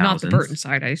early 2000s. not the Burton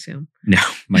side, I assume. No,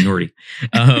 minority.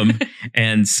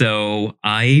 And so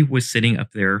I was sitting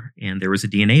up there, and there was a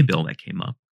DNA bill that came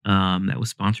up that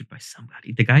was sponsored by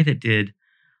somebody. The guy that did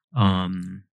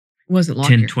Wasn't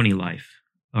Lockyer. 1020 Life.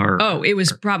 It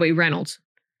was probably Reynolds.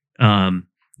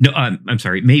 No, I'm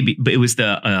sorry, maybe, but it was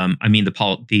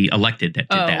the elected that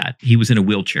did that. He was in a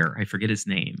wheelchair. I forget his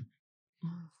name.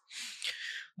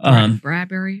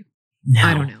 Bradbury. No,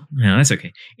 I don't know. No, that's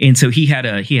okay. And so he had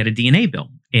a DNA bill,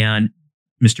 and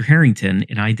Mr. Harrington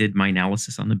and I did my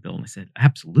analysis on the bill, and I said,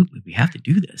 absolutely, we have to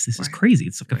do this. This is Right. crazy.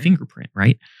 It's like a Right. fingerprint,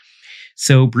 right?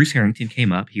 So Bruce Harrington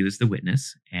came up. He was the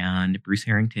witness, and Bruce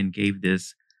Harrington gave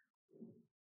this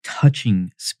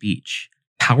touching speech,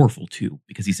 powerful too,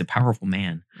 because he's a powerful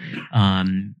man.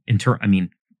 Right.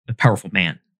 A powerful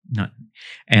man.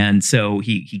 And so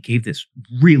he gave this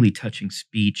really touching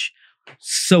speech,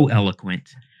 so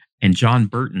eloquent, and John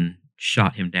Burton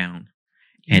shot him down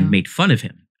and Yeah. made fun of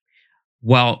him.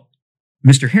 While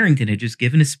Mr. Harrington had just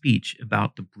given a speech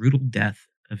about the brutal death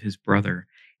of his brother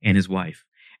and his wife.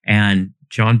 And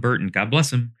John Burton, God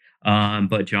bless him,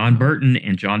 but John Burton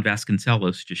and John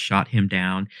Vasconcellos just shot him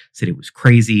down, said it was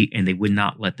crazy, and they would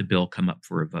not let the bill come up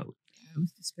for a vote. It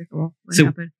was despicable. What So-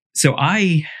 happened? So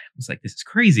I was like, this is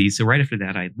crazy. So right after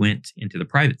that, I went into the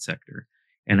private sector,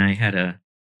 and I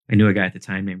knew a guy at the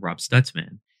time named Rob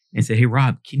Stutzman, and said, hey,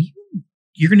 Rob,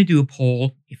 you're going to do a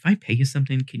poll. If I pay you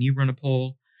something, can you run a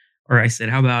poll? Or I said,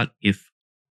 how about if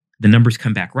the numbers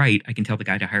come back right, I can tell the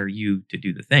guy to hire you to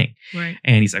do the thing. Right.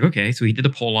 And he's like, okay. So he did the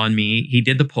poll on me. He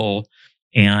did the poll,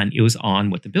 and it was on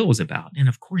what the bill was about. And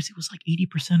of course, it was like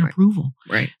 80% Right. approval.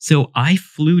 Right. So I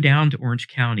flew down to Orange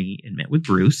County and met with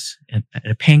Bruce at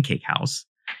a pancake house.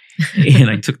 And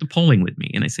I took the polling with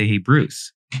me. And I say, hey,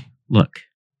 Bruce, look,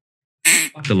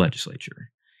 fuck the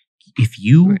legislature. If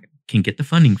you Right. can get the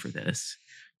funding for this,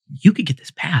 you could get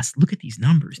this passed. Look at these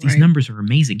numbers. These Right. numbers are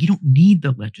amazing. You don't need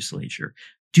the legislature.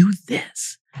 Do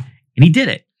this. And he did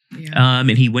it. Yeah. And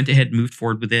he went ahead and moved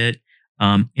forward with it.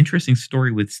 Interesting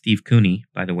story with Steve Cooney,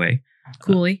 by the way.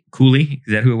 Cooley. Cooley,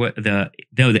 is that who it was? The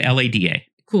LADA.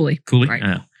 Cooley. Cooley? Right.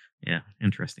 Oh, yeah.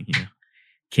 Interesting. He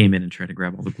came in and tried to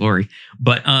grab all the glory.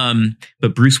 But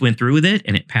Bruce went through with it,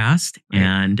 and it passed. Right.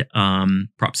 And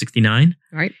Prop 69.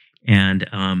 Right. And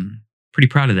pretty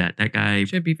proud of that. That guy,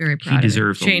 Should be very proud.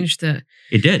 deserves of a- it. Changed the.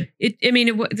 it did.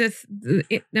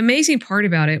 The amazing part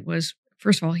about it was,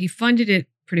 first of all, he funded it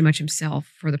pretty much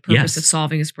himself for the purpose Yes. of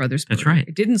solving his brother's murder. That's right.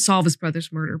 It didn't solve his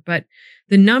brother's murder, but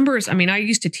the numbers, I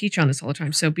used to teach on this all the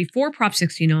time. So before Prop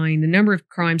 69, the number of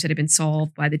crimes that had been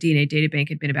solved by the DNA data bank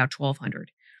had been about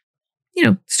 1,200.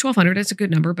 It's 1,200. That's a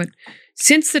good number. But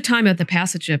since the time of the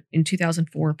passage of in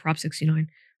 2004, Prop 69,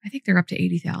 I think they're up to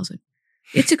 80,000.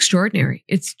 It's extraordinary.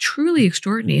 It's truly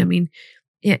extraordinary.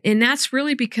 And that's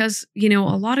really because, a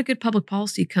lot of good public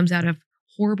policy comes out of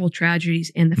horrible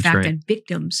tragedies and the That's fact right. that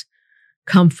victims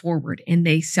come forward and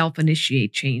they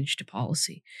self-initiate change to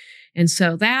policy. And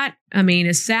so that,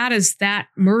 as sad as that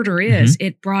murder is, Mm-hmm.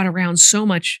 it brought around so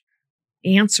much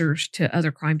answers to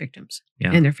other crime victims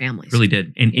Yeah. and their families. Really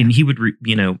did. And he would,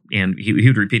 and he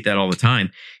would repeat that all the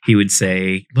time. He would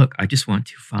say, look, I just want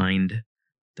to find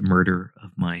the murder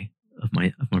of my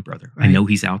brother. I Right. know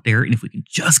he's out there. And if we can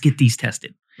just get these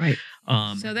tested. Right.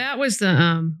 So that was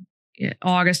the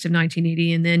August of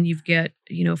 1980. And then you've got,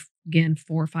 again,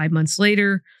 4 or 5 months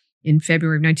later, in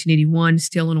February of 1981,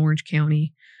 still in Orange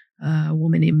County, a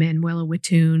woman named Manuela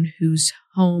Wittoon, who's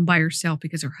home by herself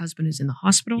because her husband is in the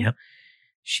hospital. Yep.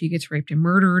 She gets raped and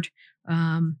murdered.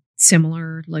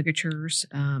 Similar ligatures,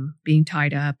 being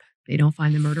tied up. They don't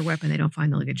find the murder weapon. They don't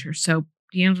find the ligatures. So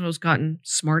D'Angelo's gotten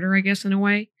smarter, I guess, in a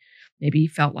way. Maybe he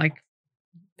felt like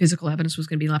physical evidence was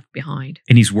going to be left behind.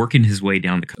 And he's working his way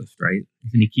down the coast, right?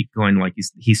 And he keep going like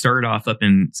he started off up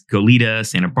in Goleta,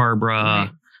 Santa Barbara.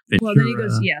 Right. Ventura. Well, then he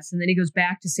goes, yes. And then he goes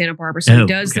back to Santa Barbara. So Oh, he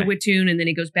does the okay. Wittoon, and then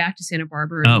he goes back to Santa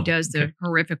Barbara, and Oh, he does the okay.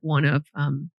 horrific one of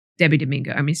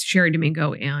Sherry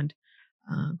Domingo and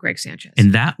Greg Sanchez.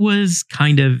 And that was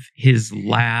kind of his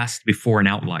last before an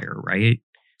outlier, right?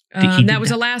 he that did was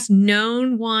that. the last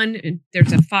known one. And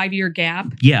there's a 5-year gap.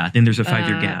 Yeah, then there's a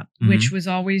 5-year gap. Mhm. Which was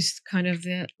always kind of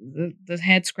the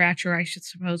head scratcher, I should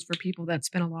suppose, for people that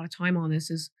spend a lot of time on this.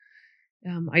 Is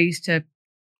I used to,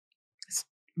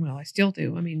 well, I still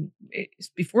do.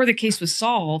 Before the case was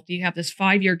solved, you have this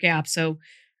 5-year gap. So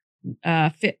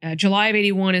July of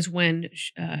 81 is when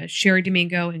Sherry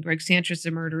Domingo and Greg Sanchez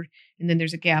are murdered. And then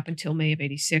there's a gap until May of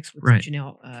 86 with Right.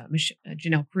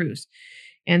 Janelle Cruz.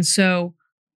 And so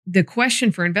the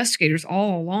question for investigators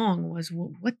all along was,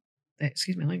 well,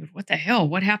 excuse my language, what the hell?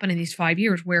 What happened in these 5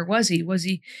 years? Where was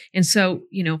he? And so,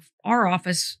 our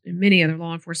office and many other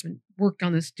law enforcement worked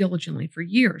on this diligently for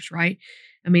years, right?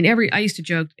 I mean, I used to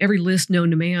joke, every list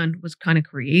known to man was kind of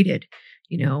created.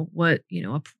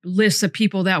 A list of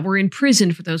people that were in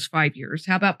prison for those 5 years.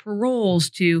 How about paroles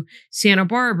to Santa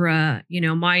Barbara?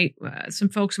 Some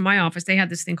folks in my office, they had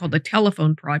this thing called the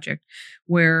Telephone Project,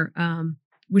 where,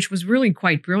 which was really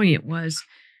quite brilliant,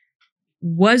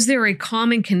 was there a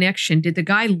common connection? Did the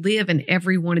guy live in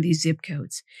every one of these zip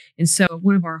codes? And so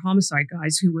one of our homicide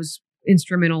guys who was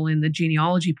instrumental in the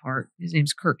genealogy part, his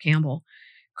name's Kirk Campbell.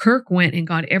 Kirk went and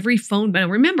got every phone. But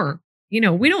remember, we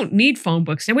don't need phone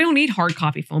books and we don't need hard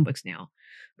copy phone books now.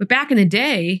 But back in the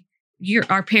day,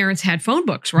 our parents had phone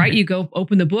books, right? You go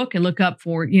open the book and look up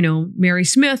for, Mary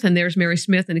Smith, and there's Mary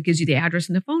Smith, and it gives you the address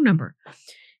and the phone number.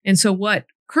 And so what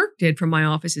Kirk did from my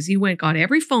office is he went, got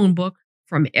every phone book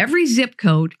from every zip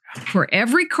code for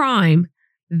every crime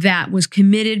that was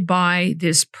committed by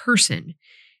this person.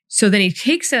 So then he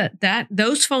takes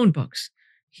those phone books,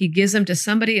 he gives them to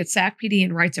somebody at SAC-PD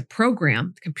and writes a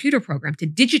computer program to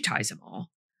digitize them all.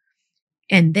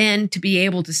 And then to be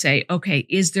able to say, okay,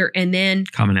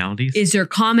 Commonalities? Is there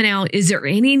commonality? Is there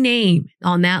any name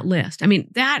on that list? I mean,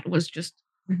 that was just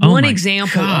Oh one my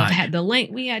example God. of the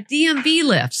link. We had DMV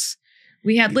lists.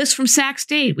 We had lists from Sac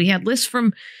State. We had lists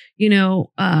from,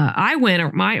 I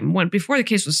went before the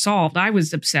case was solved. I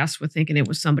was obsessed with thinking it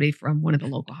was somebody from one of the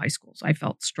local high schools. I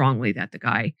felt strongly that the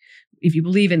guy, if you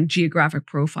believe in geographic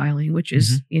profiling, which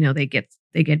is, they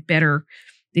get better.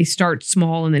 They start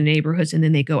small in the neighborhoods and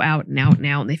then they go out and out and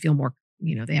out and they feel more,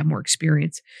 they have more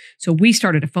experience. So we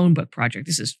started a phone book project.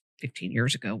 This is 15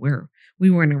 years ago where we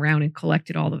went around and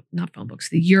collected all the, not phone books,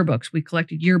 the yearbooks. We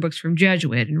collected yearbooks from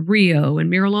Jesuit and Rio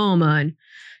and Miraloma and,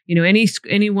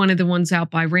 any one of the ones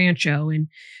out by Rancho. And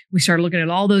we started looking at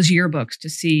all those yearbooks to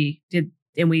see,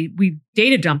 we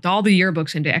data dumped all the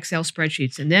yearbooks into Excel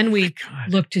spreadsheets. And then we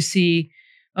looked to see,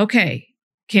 okay,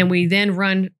 can we then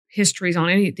run histories on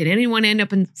did anyone end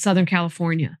up in Southern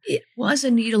California? It was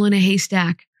a needle in a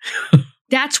haystack.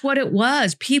 That's what it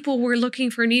was. People were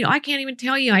looking for a needle. I can't even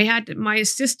tell you. I had my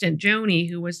assistant, Joni,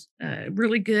 who was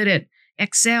really good at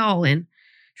Excel and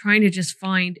trying to just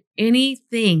find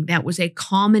anything that was a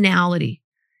commonality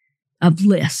of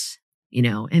lists,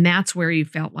 and that's where you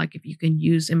felt like if you can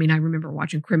use, I remember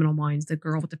watching Criminal Minds, the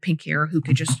girl with the pink hair who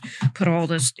could just put all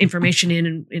this information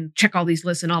in and check all these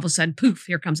lists and all of a sudden, poof,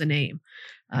 here comes a name.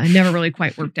 It never really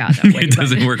quite worked out that way. It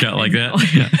doesn't work out like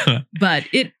that. But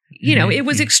it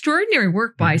was extraordinary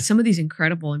work by some of these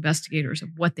incredible investigators of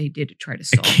what they did to try to I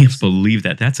solve can't this. believe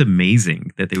that. That's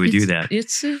amazing that they would do that.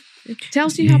 It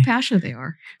tells you how passionate they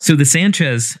are. So the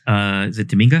Sanchez, is it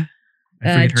Dominga?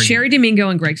 I forget her Sherry name. Domingo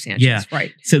and Greg Sanchez. Yeah.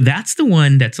 Right. So that's the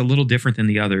one that's a little different than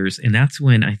the others. And that's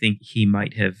when I think he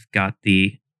might have got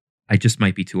I just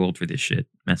might be too old for this shit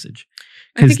message.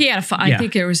 I think he had I yeah.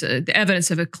 think there was the evidence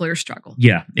of a clear struggle.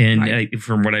 Yeah. And Right.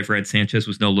 from what I've read, Sanchez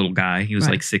was no little guy. He was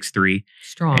Right. like 6'3".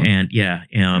 Strong. And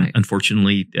Right.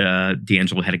 unfortunately,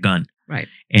 D'Angelo had a gun. Right.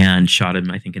 And shot him,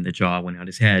 I think, in the jaw, went out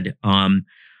his head.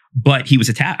 But he was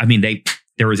attacked.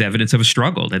 There was evidence of a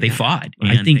struggle that they fought.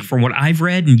 And I think from what I've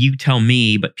read, and you tell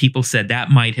me, but people said that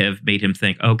might have made him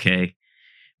think, okay,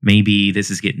 maybe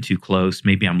this is getting too close.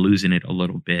 Maybe I'm losing it a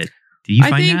little bit. Do you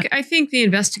find that? I think the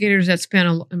investigators that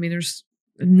spent, there's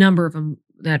a number of them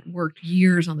that worked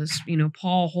years on this,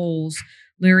 Paul Holes,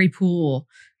 Larry Poole,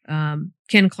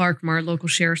 Ken Clark from our local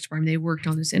sheriff's department, they worked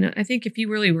on this. And I think if you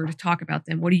really were to talk about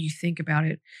them, what do you think about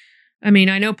it? I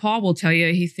know Paul will tell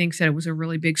you he thinks that it was a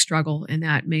really big struggle and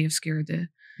that may have scared the,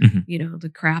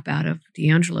 the crap out of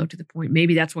D'Angelo to the point.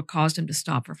 Maybe that's what caused him to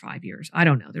stop for 5 years. I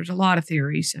don't know. There's a lot of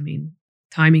theories.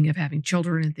 Timing of having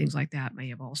children and things like that may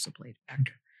have also played a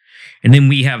factor. And then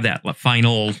we have that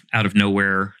final out of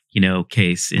nowhere,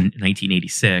 case in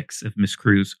 1986 of Miss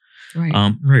Cruz. Right.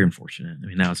 Very unfortunate.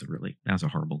 That was a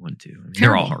horrible one too.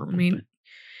 They're all horrible. but-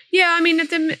 Yeah,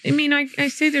 I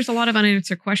say there's a lot of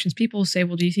unanswered questions. People say,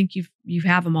 "Well, do you think you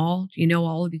have them all? Do you know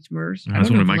all of these murders?" That's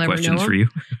one of my questions for you.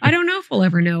 I don't know if we'll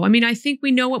ever know. I think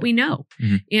we know what we know,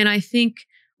 and I think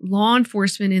law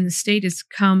enforcement in the state has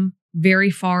come very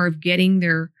far of getting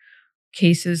their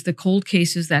cases, the cold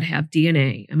cases that have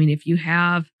DNA. If you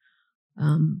have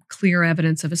clear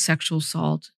evidence of a sexual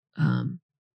assault,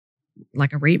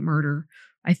 like a rape murder,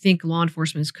 I think law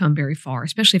enforcement has come very far,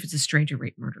 especially if it's a stranger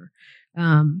rape murder.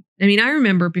 I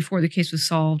remember before the case was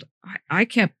solved, I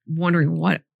kept wondering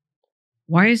what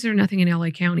Why is there nothing in LA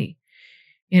County?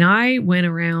 And I went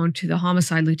around to the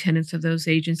homicide lieutenants of those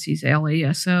agencies,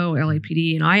 LASO,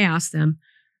 LAPD, and I asked them,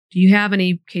 do you have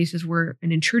any cases where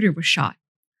an intruder was shot?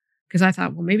 Because I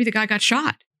thought, well, maybe the guy got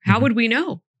shot. How would we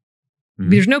know?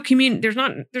 There's no there's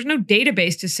no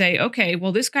database to say, okay,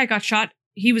 well, this guy got shot.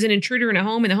 He was an intruder in a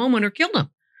home and the homeowner killed him.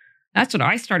 That's what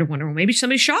I started wondering. Well, maybe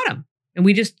somebody shot him and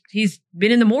he's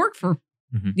been in the morgue for,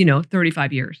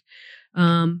 35 years.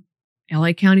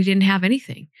 LA County didn't have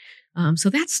anything. So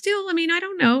that's still, I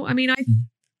don't know.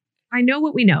 I know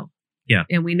what we know. Yeah.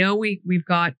 And we know we've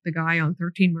got the guy on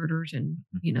 13 murders and,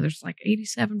 there's like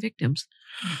 87 victims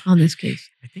on this case.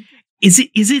 I think is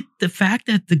it the fact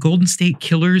that the Golden State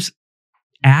Killers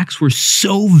acts were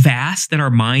so vast that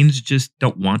our minds just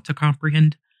don't want to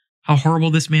comprehend how horrible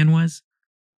this man was?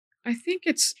 I think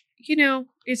it's,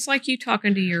 it's like you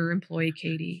talking to your employee,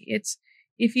 Katie. It's,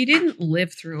 if you didn't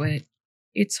live through it,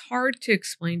 it's hard to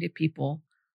explain to people.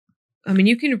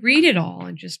 You can read it all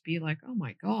and just be like, oh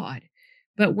my God.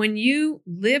 But when you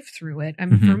live through it,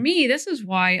 for me, this is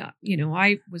why,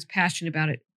 I was passionate about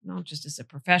it, not just as a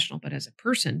professional, but as a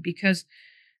person, because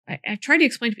I tried to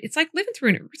explain, it's like living through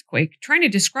an earthquake, trying to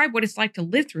describe what it's like to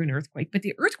live through an earthquake. But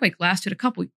the earthquake lasted a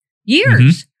couple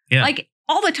years, like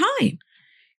all the time.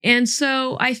 And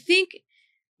so I think,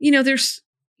 there's,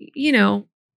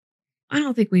 I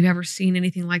don't think we've ever seen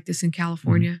anything like this in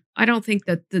California. I don't think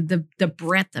that the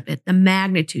breadth of it, the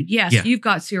magnitude. Yes, you've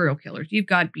got serial killers, you've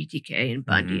got BTK and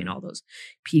Bundy and all those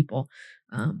people,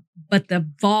 but the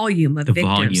volume of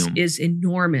victims is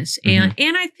enormous. And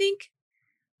I think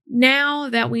now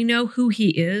that we know who he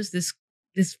is, this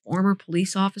former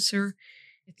police officer,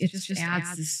 it just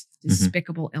adds this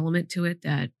despicable element to it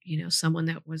that someone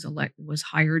that was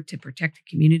hired to protect the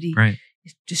community, right,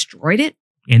 destroyed it.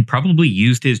 And probably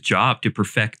used his job to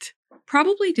perfect.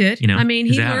 Probably did. He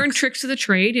learned tricks of the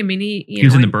trade. He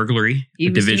was in the burglary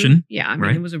division.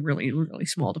 It was a really, really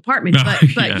small department.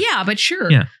 But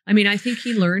sure. Yeah. I think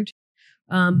he learned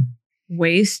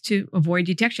ways to avoid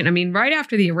detection. Right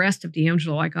after the arrest of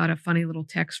DeAngelo, I got a funny little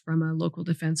text from a local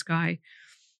defense guy.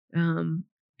 And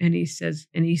he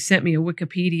sent me a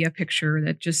Wikipedia picture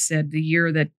that just said the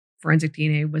year that forensic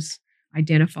DNA was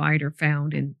identified or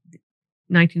found in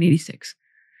 1986.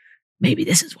 Maybe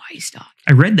this is why he stopped.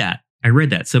 I read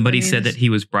that. Somebody said that he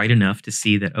was bright enough to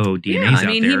see that, DNA's out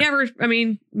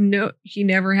there. He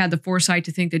never had the foresight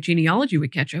to think that genealogy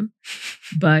would catch him.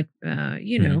 But,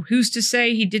 who's to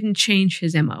say he didn't change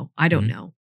his MO? I don't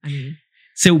know.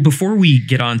 So before we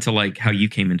get on to how you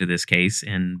came into this case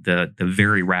and the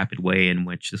very rapid way in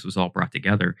which this was all brought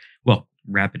together, well,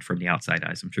 rapid from the outside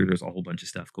eyes. I'm sure there's a whole bunch of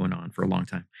stuff going on for a long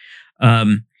time.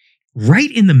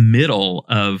 Right in the middle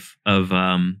of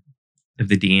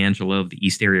the DeAngelo, of the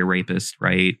East Area rapist,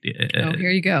 right?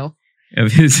 Here you go.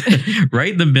 Of his,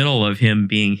 right in the middle of him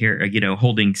being here,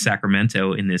 holding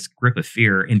Sacramento in this grip of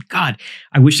fear. And God,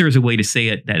 I wish there was a way to say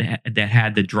it that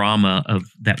had the drama of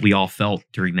that we all felt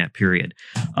during that period.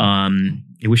 I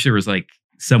wish there was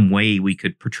some way we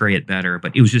could portray it better,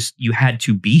 but it was just, you had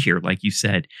to be here. Like you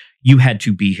said, you had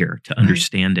to be here to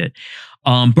understand it.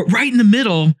 But right in the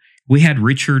middle, we had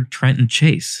Richard Trenton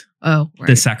Chase. Oh, right.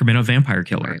 The Sacramento vampire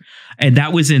killer. Right. And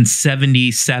that was in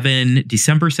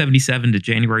December 77 to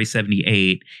January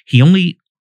 78. He only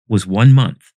was 1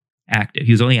 month active.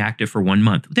 He was only active for 1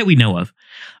 month that we know of.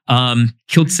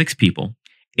 Killed 6 people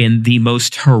in the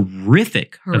most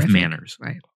horrific of manners.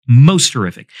 Right. Most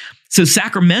horrific. So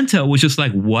Sacramento was just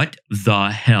like, what the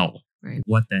hell? Right.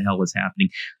 What the hell is happening?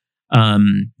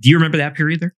 Do you remember that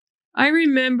period there? I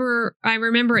remember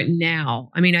it now.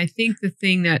 I think the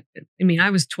thing that, I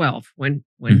was 12 when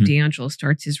DeAngelo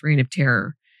starts his reign of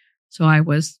terror. So I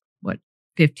was,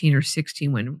 15 or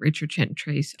 16 when Richard Trenton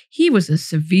Chase, he was a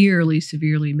severely,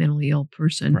 severely mentally ill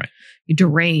person. Right.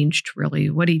 Deranged, really,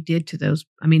 what he did to those.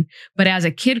 But as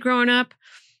a kid growing up,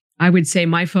 I would say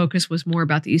my focus was more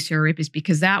about the East Area rapists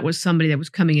because that was somebody that was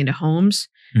coming into homes.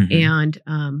 And,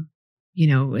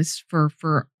 it was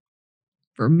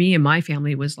for me and my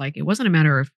family, it was it wasn't a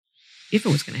matter of if it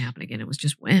was going to happen again. It was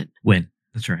just when. When.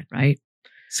 That's right. Right.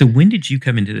 So when did you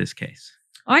come into this case?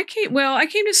 I came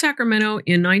to Sacramento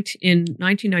in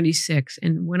 1996.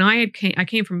 And when I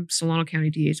came from Solano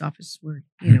County DA's office where,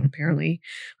 apparently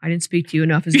I didn't speak to you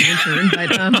enough as an intern,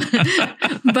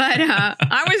 but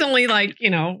I was only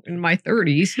in my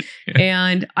 30s.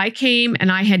 And I came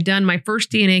and I had done my first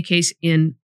DNA case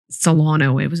in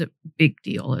Solano. It was a big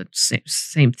deal. It's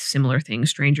similar thing,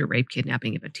 stranger rape,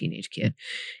 kidnapping of a teenage kid.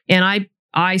 And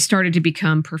I started to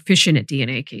become proficient at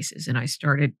DNA cases and I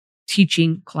started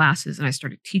teaching classes and I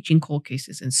started teaching cold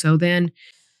cases. And so then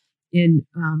in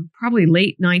probably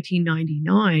late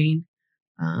 1999,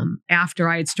 after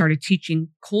I had started teaching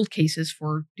cold cases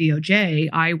for DOJ,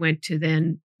 I went to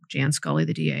then Jan Scully,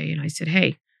 the DA, and I said,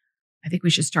 hey, I think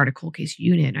we should start a cold case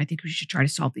unit. And I think we should try to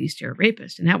solve the East Area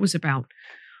Rapist. And that was about,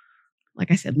 like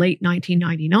I said, late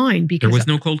 1999. Because There was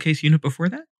no cold case unit before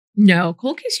that? no,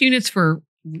 cold case units for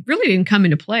really didn't come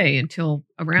into play until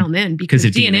around then because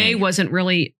of DNA DNA. wasn't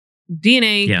really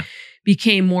DNA Yeah.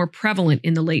 became more prevalent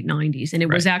in the late 90s, and it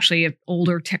was Right. actually an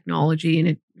older technology and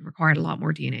it required a lot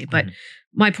more DNA. But Mhm.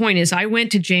 my point is, I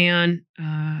went to Jan,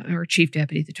 our chief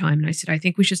deputy at the time, and I said, I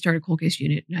think we should start a cold case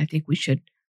unit, and I think we should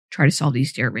try to solve the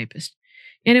East Area Rapist.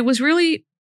 And it was really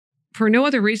for no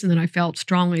other reason than I felt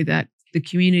strongly that the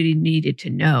community needed to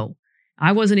know.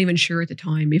 I wasn't even sure at the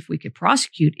time if we could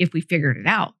prosecute if we figured it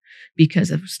out because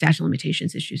of statute of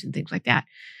limitations issues and things like that.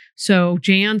 So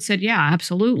Jan said, yeah,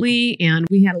 absolutely. And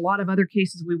we had a lot of other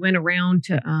cases. We went around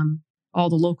to all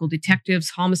the local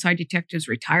detectives, homicide detectives,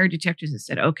 retired detectives, and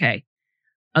said, okay,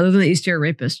 other than the East Area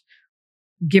Rapist,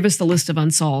 give us the list of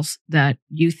unsolveds that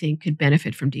you think could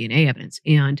benefit from DNA evidence.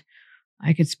 And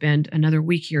I could spend another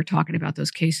week here talking about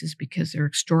those cases because they're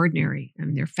extraordinary. I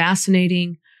mean, they're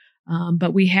fascinating.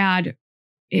 But we had,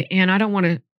 and I don't want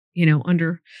to,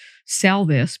 undersell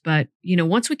this, but,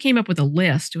 once we came up with a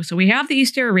list, so we have the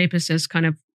East Area Rapist as kind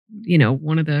of,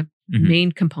 one of the Mhm.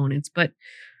 main components. But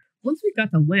once we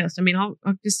got the list, I mean, I'll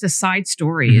just a side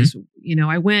story is,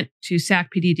 I went to SAC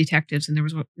PD detectives and there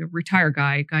was a retired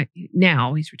guy,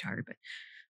 now he's retired, but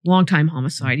longtime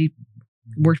homicide. He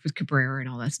worked with Cabrera and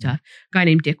all that stuff. Guy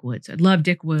named Dick Woods. I love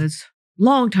Dick Woods,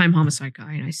 longtime homicide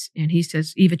guy. And he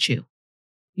says, Eva Chu,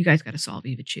 you guys got to solve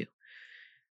Eva Chu.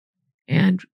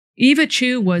 And Eva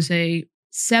Chu was a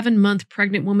 7-month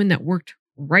pregnant woman that worked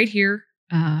right here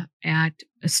at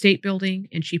a state building,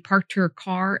 and she parked her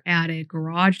car at a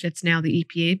garage that's now the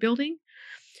EPA building.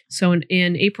 So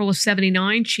in April of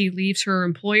 79, she leaves her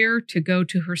employer to go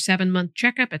to her 7-month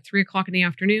checkup at 3:00 in the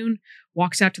afternoon,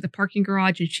 walks out to the parking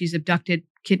garage, and she's abducted,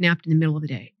 kidnapped in the middle of the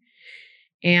day.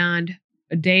 And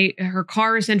her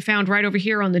car is then found right over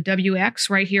here on the WX,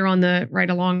 right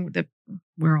along the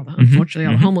where unfortunately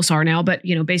all the homeless are now, but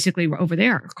basically we're over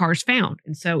there. Her car's found.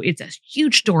 And so it's a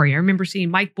huge story. I remember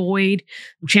seeing Mike Boyd,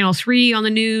 Channel 3 on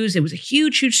the news. It was a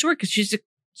huge, huge story because she's a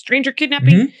stranger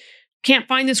kidnapping. Mhm. Can't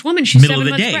find this woman. She's Middle of 7 the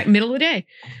months day. pregnant, middle of the day.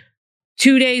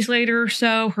 2 days later or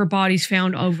so, her body's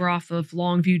found over off of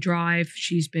Longview Drive.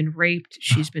 She's been raped.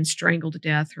 She's been strangled to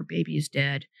death. Her baby is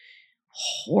dead.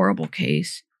 Horrible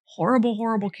case. Horrible,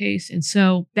 horrible case. And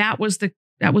so that was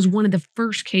one of the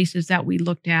first cases that we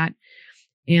looked at.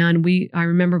 And I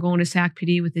remember going to SAC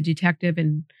PD with the detective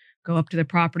and go up to the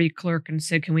property clerk and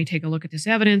said, can we take a look at this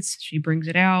evidence? She brings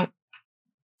it out.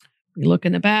 We look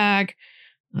in the bag.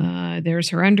 There's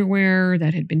her underwear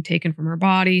that had been taken from her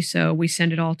body. So we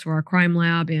send it all to our crime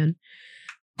lab and,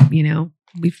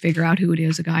 we figure out who it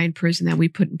is, a guy in prison that we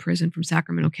put in prison from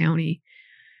Sacramento County.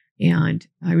 And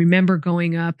I remember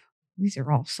going up, these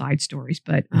are all side stories,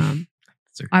 but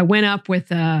I went up with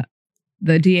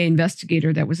the DA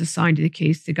investigator that was assigned to the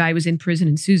case. The guy was in prison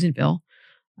in Susanville.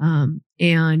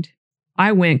 And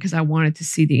I went because I wanted to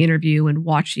see the interview and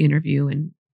watch the interview.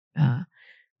 And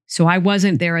so I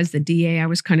wasn't there as the DA. I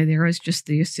was kind of there as just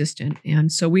the assistant.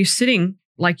 And so we're sitting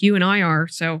like you and I are.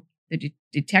 So the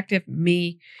detective,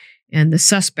 me, and the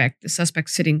suspect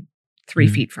sitting 3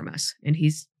 feet from us. And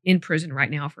he's in prison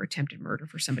right now for attempted murder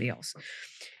for somebody else.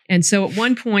 And so at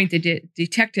one point, the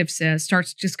detective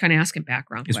starts just kind of asking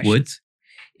background Is questions. Woods?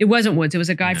 It wasn't Woods. It was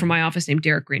a guy No. from my office named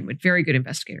Derek Greenwood, very good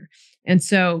investigator. And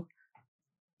so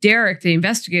Derek, the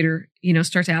investigator,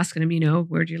 starts asking him,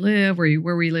 where do you live? Where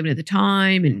were you living at the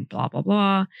time? And blah, blah,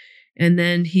 blah. And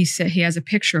then he said he has a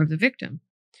picture of the victim.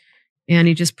 And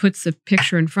he just puts the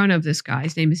picture in front of this guy.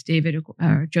 His name is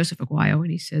Joseph Aguayo.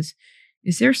 And he says,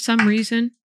 is there some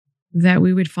reason that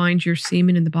we would find your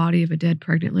semen in the body of a dead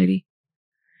pregnant lady?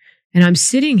 And I'm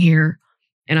sitting here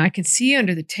and I can see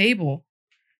under the table,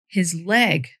 his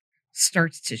leg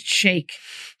starts to shake.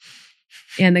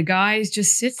 And the guy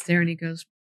just sits there and he goes,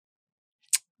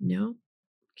 no,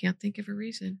 can't think of a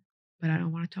reason, but I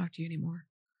don't want to talk to you anymore.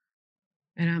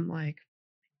 And I'm like,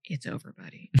 it's over,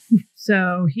 buddy.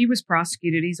 So he was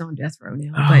prosecuted. He's on death row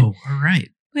now. Oh, all right.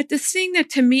 But the thing that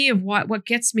to me of what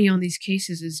gets me on these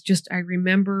cases is just, I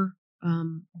remember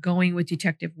going with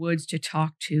Detective Woods to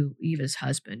talk to Eva's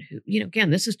husband, who, again,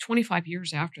 this is 25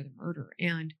 years after the murder.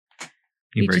 And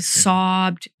he just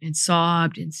sobbed and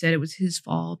said it was his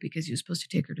fault because he was supposed to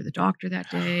take her to the doctor that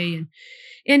day.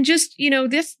 And just,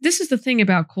 this is the thing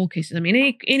about cold cases. I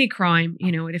mean, any crime,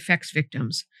 it affects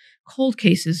victims. Cold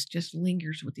cases just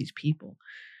lingers with these people.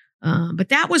 But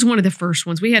that was one of the first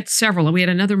ones. We had several. We had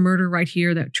another murder right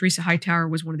here that Teresa Hightower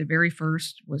was one of the very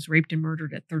first, was raped and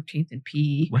murdered at 13th and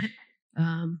P. What?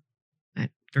 Um,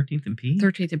 13th and P?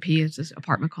 13th and P is this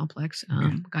apartment complex.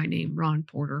 A guy named Ron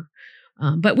Porter.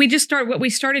 But we just started, what we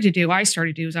started to do, I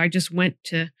started to do is I just went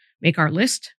to make our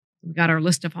list. We got our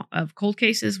list of cold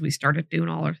cases. We started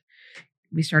doing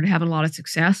we started having a lot of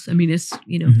success. I mean, it's,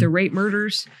 if they're rape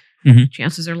murders,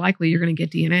 chances are likely you're going to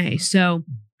get DNA. So,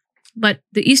 but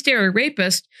the East Area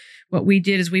Rapist, what we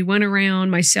did is we went around,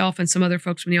 myself and some other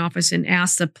folks from the office, and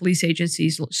asked the police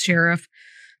agencies, sheriff,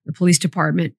 the police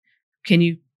department,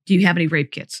 do you have any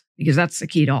rape kits? Because that's the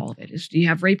key to all of it is, do you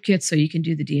have rape kits so you can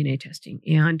do the DNA testing?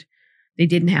 And they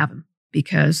didn't have them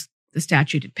because the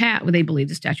statute had passed. Well, they believed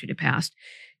the statute had passed.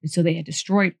 And so they had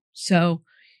destroyed. So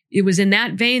it was in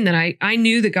that vein that I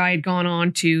knew the guy had gone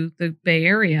on to the Bay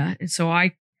Area. And so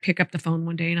I pick up the phone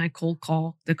one day and I cold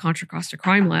call the Contra Costa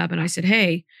Crime Lab. And I said,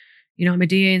 hey, I'm a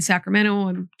DA in Sacramento.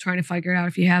 I'm trying to figure out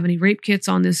if you have any rape kits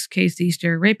on this case, the East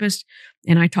Area Rapist.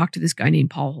 And I talked to this guy named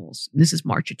Paul Holes. And this is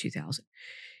March of 2000.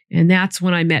 And that's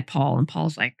when I met Paul. And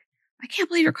Paul's like, I can't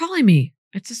believe you're calling me.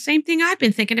 It's the same thing I've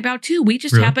been thinking about too. We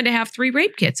just happen to have 3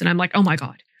 rape kits. And I'm like, oh my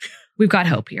God, we've got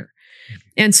hope here.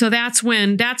 And so that's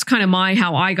kind of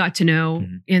how I got to know.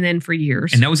 And then for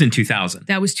years. And that was in 2000.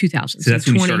 That was 2000. So that's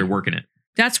when you started working it.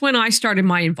 That's when I started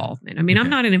my involvement. I mean, I'm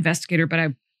not an investigator, but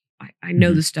I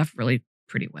know this stuff really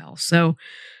pretty well. So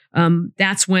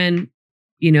that's when,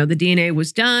 the DNA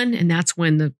was done. And that's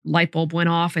when the light bulb went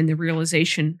off. And the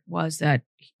realization was that,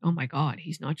 oh my God,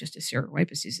 he's not just a serial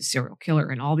rapist, he's a serial killer.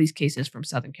 And all these cases from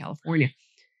Southern California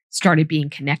started being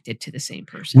connected to the same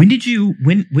person.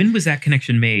 When was that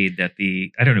connection made that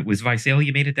I don't know, was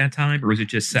Visalia made at that time or was it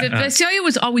just... Visalia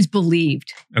was always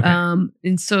believed. Okay.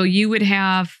 And so you would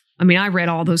have, I read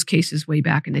all those cases way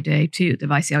back in the day too, the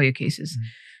Visalia cases.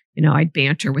 I'd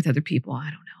banter with other people. I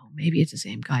don't know, maybe it's the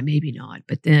same guy, maybe not.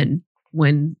 But then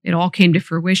when it all came to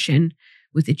fruition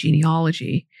with the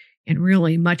genealogy and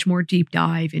really much more deep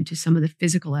dive into some of the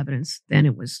physical evidence, then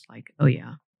it was like, oh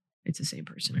yeah, it's the same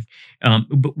person.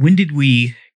 But when did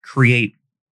we create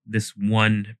this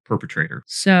one perpetrator?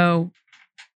 So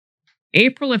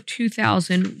April of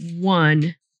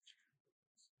 2001,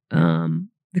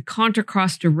 the Contra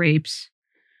Costa rapes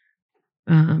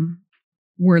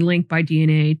were linked by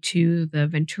DNA to the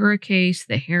Ventura case,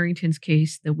 the Harrington's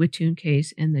case, the Wittoon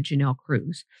case, and the Janelle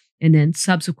Cruz. And then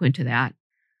subsequent to that,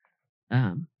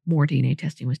 more DNA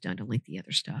testing was done to link the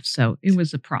other stuff. So it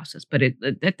was a process. But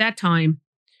at that time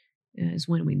is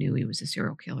when we knew he was a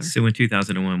serial killer. So in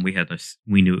 2001,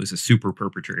 we knew it was a super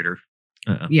perpetrator.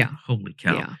 Yeah. Holy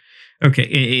cow. Yeah.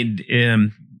 Okay.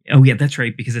 And oh, yeah, that's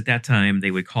right. Because at that time, they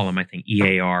would call him, I think,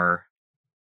 EAR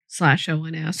 /ONS.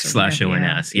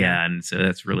 /ONS. Yeah. And so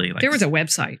that's really like... There was a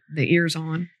website, the Ears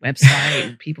On website,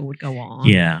 and people would go on.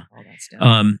 Yeah. All that stuff.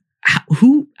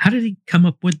 How did he come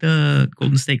up with the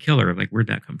Golden State Killer? Like, where'd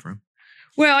that come from?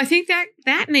 Well, I think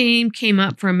that name came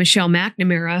up from Michelle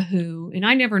McNamara, and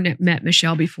I never met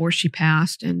Michelle before she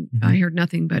passed, and I heard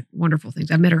nothing but wonderful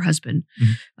things. I've met her husband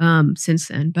since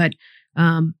then, but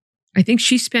I think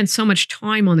she spent so much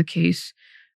time on the case,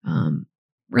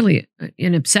 really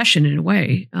an obsession in a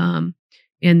way, and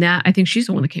that I think she's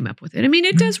the one that came up with it. I mean,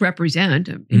 it does represent.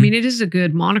 I mean, it is a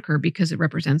good moniker because it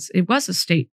was a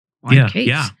statewide case.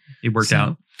 Yeah, it worked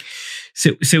out.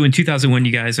 So in 2001,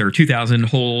 you guys, or 2000,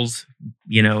 Holes,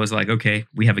 was like, okay,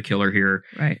 we have a killer here.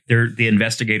 Right. The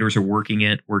investigators are working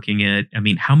it. I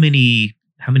mean, how many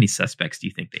suspects do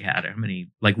you think they had? How many,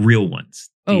 like, real ones?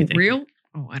 Real?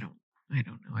 Oh, I don't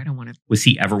know. I don't want to. Was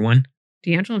he ever one?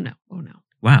 D'Angelo? No. Oh, no.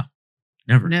 Wow.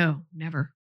 Never. No,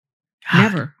 never. God.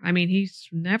 Never. I mean, he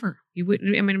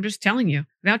wouldn't, I'm just telling you,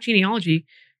 without genealogy,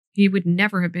 he would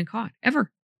never have been caught,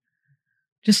 ever.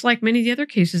 Just like many of the other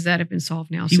cases that have been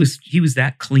solved now. He was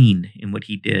that clean in what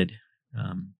he did.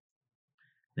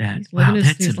 He's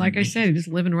like I said, he's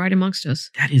living right amongst us.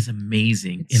 That is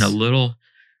amazing. In a little,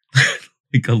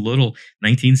 like a little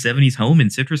 1970s home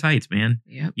in Citrus Heights, man.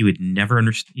 Yeah. You would never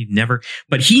understand.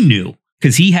 But he knew,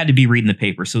 because he had to be reading the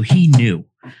paper. So he knew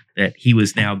that he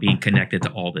was now being connected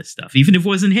to all this stuff, even if it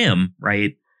wasn't him,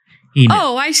 right? He knew.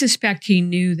 Oh, I suspect he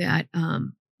knew that.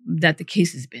 That the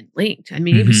case has been linked. I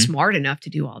mean, he was smart enough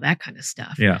to do all that kind of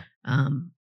stuff. Yeah.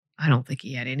 I don't think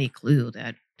he had any clue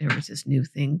that there was this new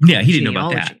thing. Yeah, he didn't know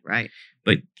about that. Right.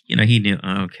 But, he knew,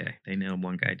 okay, they know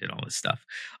one guy did all this stuff.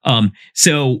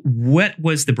 So what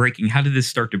was the breaking? How did this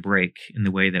start to break in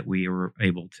the way that we were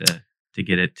able to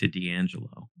get it to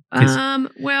D'Angelo?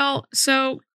 Well,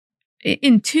 so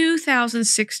in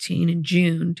 2016, in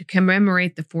June, to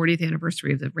commemorate the 40th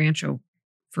anniversary of the Rancho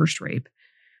first rape,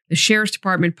 the sheriff's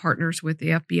department partners with the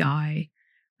FBI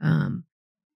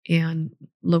and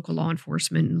local law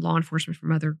enforcement and law enforcement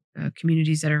from other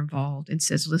communities that are involved, and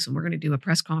says, listen, we're going to do a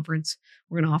press conference.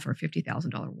 We're going to offer a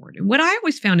 $50,000 reward. And what I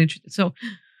always found interesting, so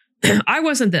I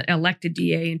wasn't the elected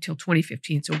DA until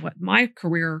 2015. So what my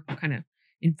career kind of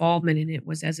involvement in it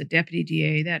was as a deputy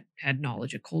DA that had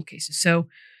knowledge of cold cases. So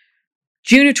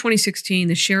June of 2016,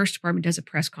 the sheriff's department does a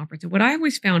press conference. And what I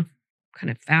always found kind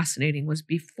of fascinating was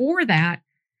before that,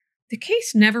 the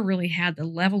case never really had the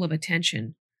level of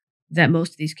attention that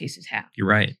most of these cases have. You're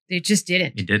right. It just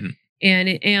didn't. It didn't.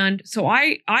 And so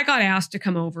I got asked to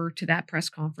come over to that press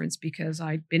conference because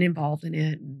I'd been involved in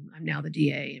it and I'm now the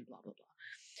DA and blah, blah,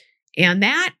 blah. And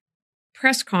that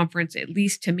press conference, at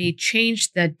least to me,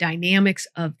 changed the dynamics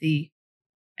of the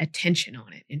attention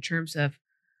on it in terms of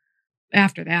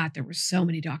after that, there were so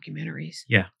many documentaries.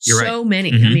 Yeah, you're right. So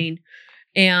many. Mhm. I mean,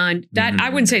 and that I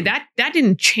wouldn't say that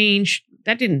didn't change,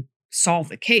 that didn't solve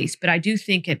the case, but I do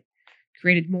think it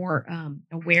created more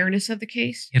awareness of the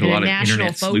case. You had a and lot of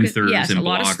internet sleuthers Yes, and a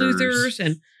lot of bloggers. sleuthers.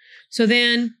 And so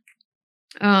then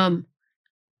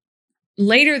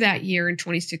later that year in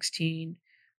 2016,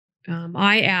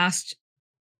 I asked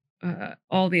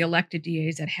all the elected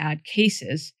DAs that had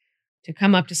cases to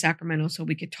come up to Sacramento so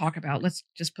we could talk about, let's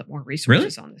just put more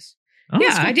resources on this. Oh, Yeah,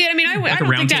 that's cool. I did. I mean, I Like a don't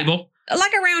round think that, table.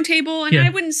 like a round table. And Yeah. I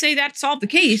wouldn't say that solved the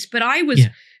case, but I was Yeah.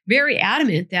 very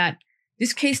adamant that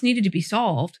this case needed to be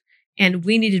solved and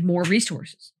we needed more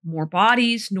resources, more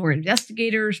bodies, more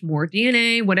investigators, more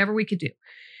DNA, whatever we could do.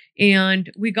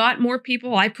 And we got more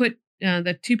people. I put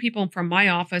the two people from my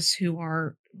office who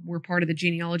were part of the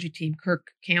genealogy team,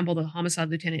 Kirk Campbell, the homicide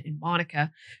lieutenant, and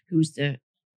Monica, who's the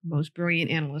most brilliant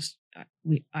analyst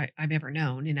I've ever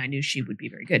known. And I knew she would be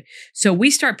very good. So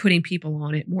we start putting people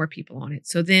on it, more people on it.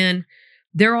 So then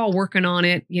they're all working on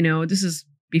it. You know, this is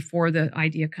before the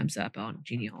idea comes up on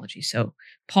genealogy. So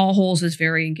Paul Holes is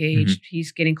very engaged.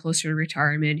 He's getting closer to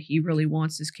retirement. He really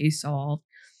wants this case solved.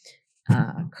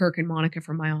 Kirk and Monica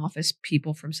from my office,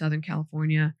 people from Southern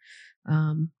California,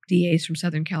 DAs from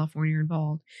Southern California are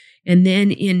involved. And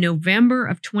then in November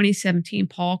of 2017,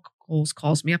 Paul Holes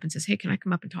calls me up and says, hey, can I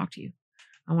come up and talk to you?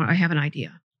 I have an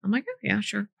idea. I'm like, oh, yeah,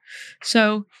 sure.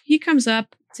 So he comes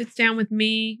up, sits down with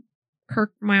me,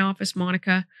 Kirk from my office,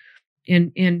 Monica,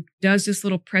 and does this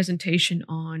little presentation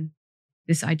on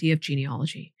this idea of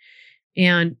genealogy.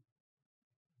 And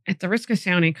at the risk of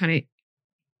sounding kind of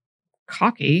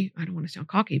cocky, I don't want to sound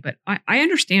cocky, but I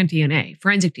understand DNA,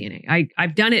 forensic DNA.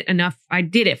 I've done it enough. I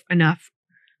did it enough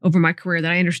over my career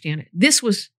that I understand it. This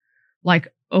was like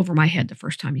over my head the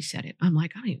first time he said it. I'm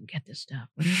like, I don't even get this stuff.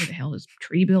 Whatever the hell this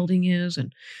tree building is.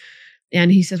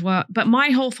 And he says, well, but my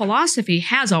whole philosophy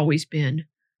has always been,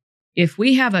 if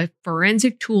we have a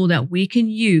forensic tool that we can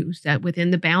use that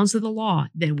within the bounds of the law,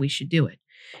 then we should do it.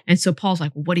 And so Paul's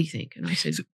like, well, what do you think? And I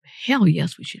said, hell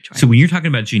yes, we should try. So when you're talking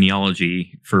about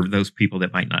genealogy, for those people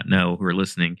that might not know who are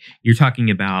listening, you're talking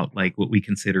about like what we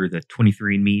consider the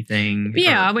 23andMe thing?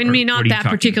 Yeah, I mean, not that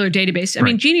particular database. I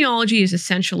mean, genealogy is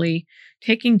essentially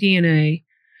taking DNA,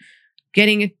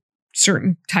 getting a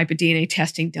certain type of DNA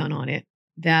testing done on it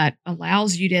that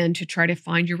allows you then to try to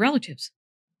find your relatives.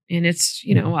 And it's,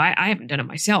 you know, I haven't done it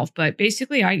myself, but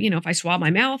basically if I swab my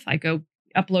mouth, I go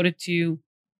upload it to,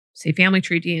 say, Family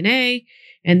Tree DNA,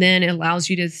 and then it allows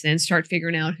you to then start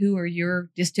figuring out who are your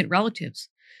distant relatives.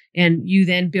 And you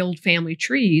then build family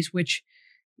trees, which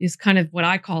is kind of what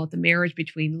I call it, the marriage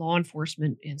between law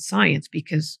enforcement and science,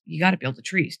 because you got to build the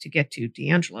trees to get to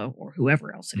D'Angelo or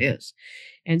whoever else it is.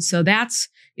 And so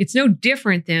it's no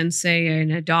different than, say,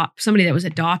 somebody that was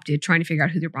adopted trying to figure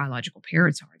out who their biological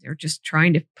parents are. They're just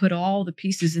trying to put all the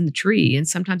pieces in the tree. And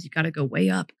sometimes you got to go way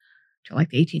up to like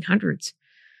the 1800s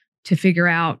to figure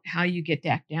out how you get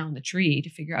back down the tree to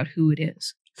figure out who it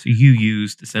is. So you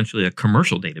used essentially a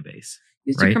commercial database.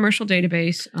 Used right? a commercial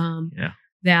database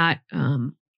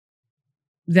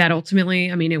that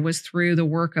ultimately, I mean, it was through the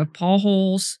work of Paul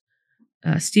Holes,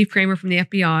 Steve Kramer from the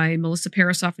FBI, Melissa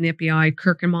Parasoff from the FBI,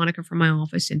 Kirk and Monica from my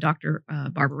office, and Dr.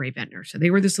 Barbara Ray Ventnor. So they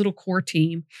were this little core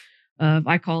team of,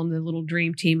 I call them the little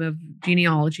dream team of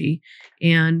genealogy.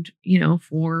 And,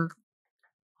 for,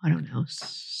 I don't know,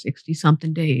 60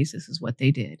 something days, this is what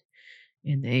they did.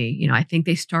 And they, I think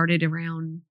they started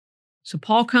around, so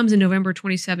Paul comes in November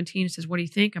 2017 and says, what do you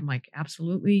think? I'm like,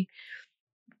 absolutely.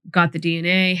 Got the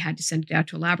DNA, had to send it out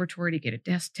to a laboratory to get it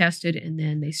tested. And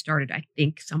then they started, I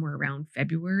think, somewhere around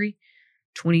February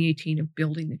 2018 of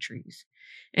building the trees.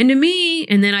 And to me,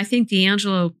 and then I think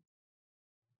D'Angelo,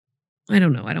 I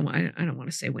don't know. I don't want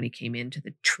to say when he came into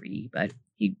the tree, but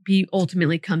he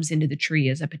ultimately comes into the tree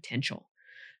as a potential.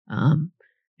 And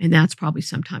that's probably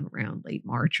sometime around late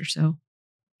March or so.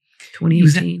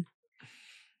 2018.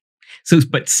 So,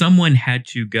 but someone had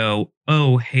to go,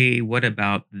 oh, hey, what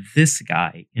about this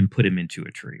guy, and put him into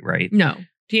a tree, right? No,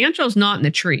 D'Angelo's not in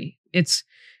the tree. It's,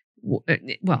 well,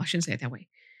 I shouldn't say it that way.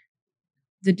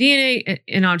 The DNA,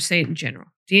 and I'll say it in general,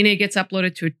 DNA gets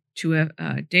uploaded to a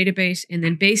database, and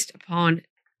then based upon,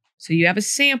 so you have a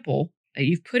sample that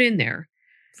you've put in there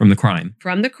From the crime.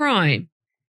 from the crime,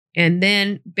 and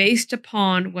then based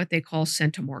upon what they call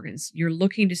centimorgans, you're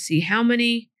looking to see how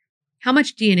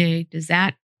much DNA does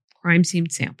that crime scene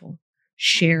sample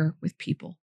share with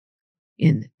people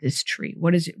in this tree?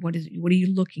 What is it? What are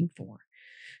you looking for?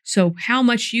 So how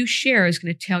much you share is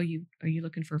going to tell you, are you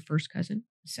looking for a first cousin,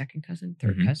 second cousin,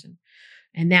 third Mhm. cousin?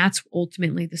 And that's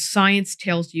ultimately the science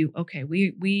tells you, okay,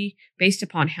 we based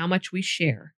upon how much we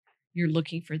share, you're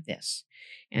looking for this.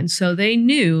 And so they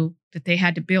knew that they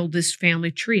had to build this family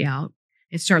tree out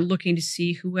and start looking to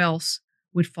see who else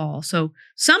would fall. So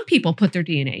some people put their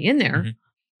DNA in there, Mhm.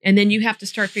 and then you have to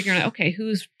start figuring out, okay,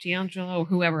 who's D'Angelo or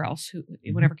whoever else, who,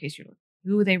 whatever case you're looking,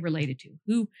 who are they related to?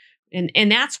 Who,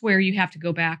 and that's where you have to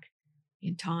go back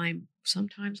in time.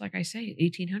 Sometimes, like I say,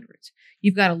 1800s.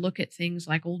 You've got to look at things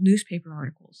like old newspaper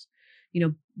articles. You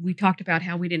know, we talked about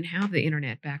how we didn't have the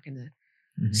internet back in the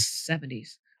Mhm.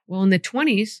 70s. Well, in the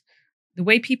 20s, the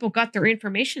way people got their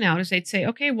information out is they'd say,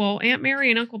 okay, well, Aunt Mary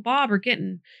and Uncle Bob are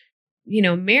getting,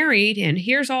 married, and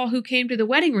here's all who came to the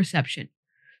wedding reception.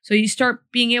 So you start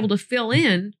being able to fill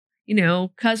in,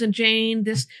 Cousin Jane,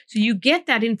 this. So you get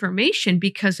that information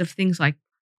because of things like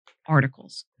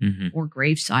articles Mhm. or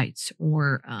grave sites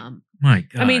or, My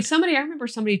God. I mean, I remember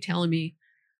somebody telling me,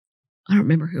 I don't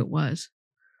remember who it was,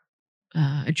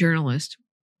 a journalist.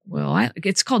 Well,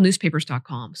 it's called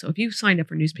newspapers.com. So if you signed up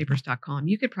for newspapers.com,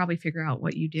 you could probably figure out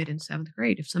what you did in seventh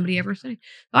grade. If somebody ever said,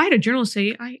 I had a journalist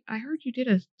say, I heard you did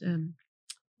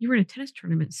you were in a tennis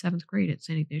tournament in seventh grade at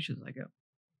St. Ignatius. I go,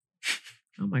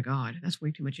 oh my God, that's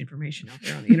way too much information out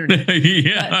there on the internet.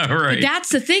 yeah, But right. that's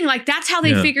the thing. Like, that's how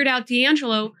they Yeah. figured out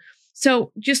D'Angelo.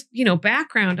 So just,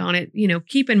 background on it,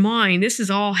 keep in mind, this is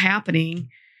all happening,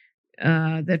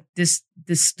 that this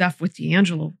stuff with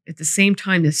D'Angelo at the same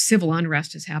time, this civil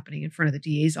unrest is happening in front of the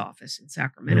DA's office in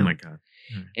Sacramento. Oh my God.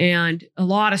 And a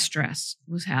lot of stress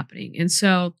was happening. And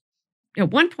so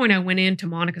at one point I went into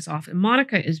Monica's office.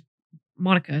 Monica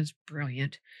is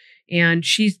brilliant. And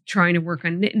she's trying to work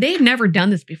on, they've never done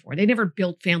this before. They never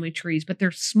built family trees, but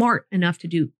they're smart enough to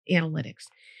do analytics.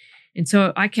 And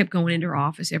so I kept going into her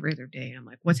office every other day. And I'm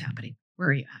like, what's happening? Where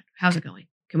are you at? How's it going?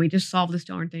 Can we just solve this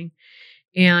darn thing?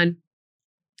 And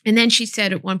then she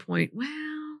said at one point,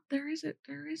 well, there is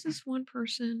this one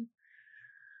person.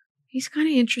 He's kind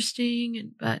of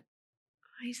interesting, but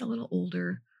he's a little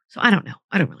older. So I don't know.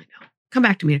 I don't really know. Come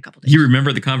back to me in a couple days. You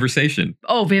remember the conversation?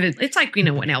 Oh, vivid. It's like, when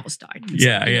Elvis died. It's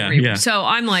Yeah, like, yeah. So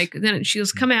I'm like, then she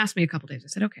goes, come ask me a couple days. I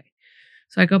said, okay.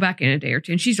 So I go back in a day or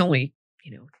two, and she's only,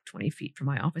 20 feet from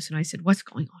my office. And I said, what's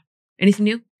going on? Anything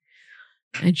new?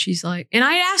 And she's like, and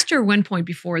I asked her one point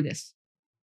before this,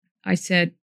 I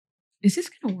said, is this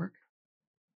going to work?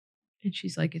 And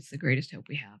she's like, it's the greatest hope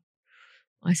we have.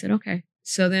 I said, okay.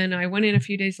 So then I went in a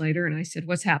few days later and I said,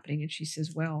 what's happening? And she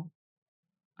says, well,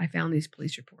 I found these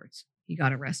police reports. He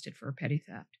got arrested for a petty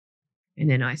theft. And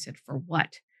then I said, for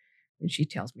what? And she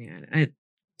tells me,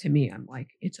 to me, I'm like,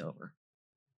 it's over.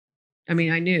 I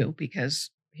mean, I knew,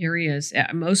 because here he is.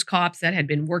 Most cops that had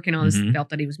been working on this Mhm. felt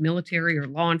that he was military or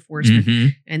law enforcement.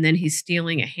 Mhm. And then he's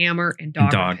stealing a hammer and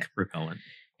dog repellent.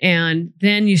 And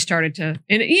then you started to,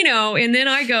 and then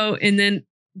I go, and then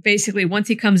basically once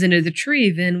he comes into the tree,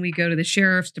 then we go to the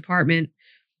sheriff's department,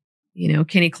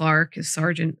 Kenny Clark, his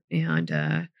sergeant,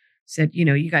 and said,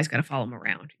 you guys got to follow him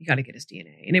around. You got to get his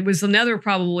DNA. And it was another,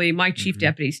 probably my chief Mhm.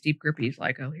 deputy, Steve Grippy's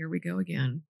like, oh, here we go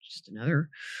again. Just another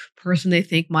person they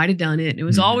think might've done it. And it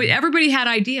was Mhm. always, everybody had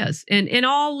ideas and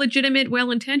all legitimate,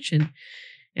 well-intentioned.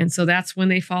 And so that's when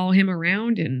they follow him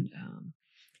around. And,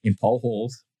 In Paul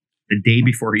Holes, the day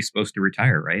before he's supposed to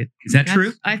retire, right? Is that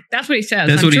true? That's what he says.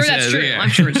 That's I'm what he sure that's says, true. yeah. I'm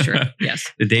sure it's true. Yes.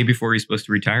 The day before he's supposed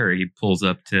to retire, he pulls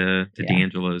up to Yeah.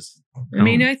 D'Angelo's. I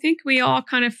mean, home. I think we all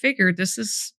kind of figured this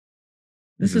is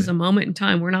a moment in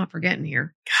time we're not forgetting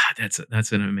here. God,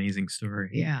 that's an amazing story.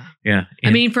 Yeah. Yeah.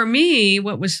 I mean, for me,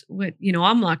 what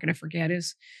I'm not going to forget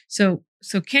is so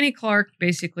Kenny Clark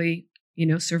basically,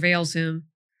 surveils him,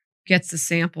 gets the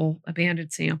sample,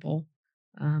 abandoned sample,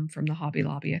 from the Hobby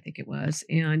Lobby, I think it was,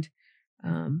 and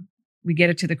we get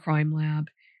it to the crime lab,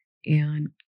 and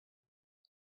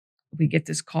we get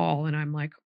this call, and I'm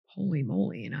like, holy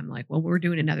moly. And I'm like, well, we're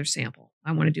doing another sample.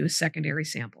 I want to do a secondary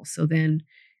sample. So then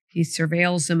he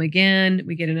surveils them again.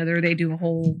 We get another, they do a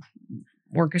whole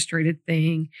orchestrated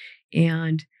thing.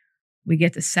 And we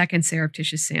get the second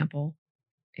surreptitious sample,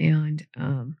 and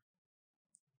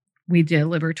we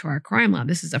deliver to our crime lab.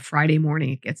 This is a Friday morning.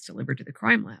 It gets delivered to the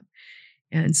crime lab.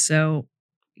 And so,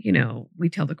 we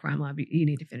tell the crime lab, you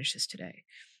need to finish this today.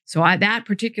 So that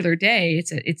particular day,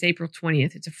 it's April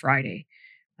 20th. It's a Friday.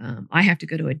 I have to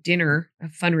go to a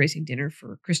fundraising dinner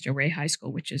for Cristo Rey High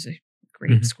School, which is a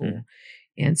great school.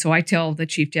 And so I tell the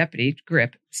chief deputy,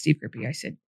 Steve Grippy, I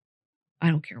said, I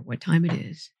don't care what time it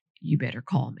is. You better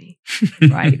call me.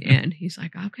 Right. And he's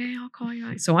like, okay, I'll call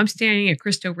you. So I'm standing at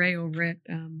Cristo Rey over at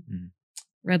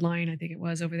Red Lion, I think it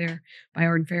was, over there by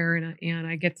Arden Fair. And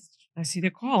I see the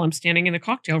call. I'm standing in the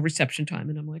cocktail reception time.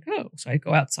 And I'm like, oh. So I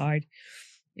go outside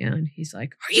and he's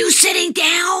like, are you sitting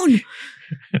down?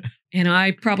 And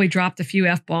I probably dropped a few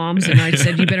F-bombs and I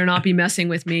said, you better not be messing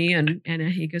with me. And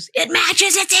he goes, it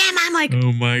matches, it's him. I'm like,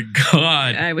 oh my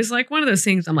God. I was like one of those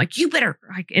things. I'm like, you better.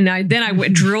 And I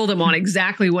drilled him on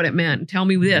exactly what it meant. Tell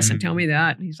me this and tell me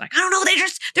that. And he's like, I don't know.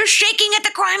 They're shaking at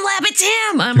the crime lab. It's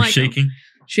him. I'm like, shaking?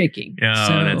 Shaking. Oh,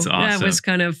 so that's awesome. That was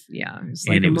kind of, it's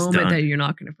like a moment that you're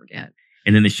not going to forget.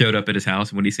 And then they showed up at his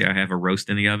house. And what did he say? I have a roast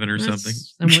in the oven or something?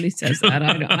 And when he says that,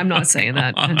 I'm not saying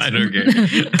that. I don't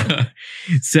care.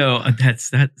 So that's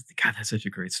such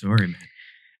a great story, man.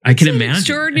 I can imagine.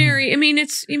 Extraordinary. I mean,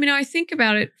 I think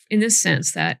about it in this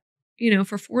sense that,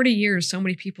 for 40 years, so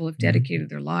many people have dedicated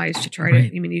their lives to try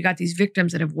to, you got these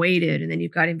victims that have waited, and then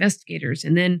you've got investigators,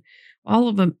 and then all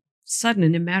of a sudden,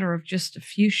 in a matter of just a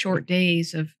few short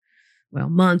days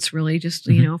months really, just,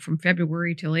 from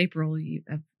February till April, you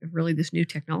have really this new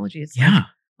technology. It's like,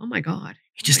 oh my God.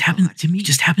 It just happened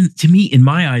to me. In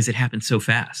my eyes, it happened so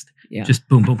fast. Yeah. Just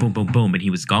boom, boom, boom, boom, boom. And he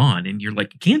was gone. And you're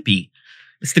like, it can't be.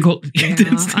 It's the goal. Yeah.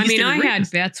 I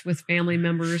had bets with family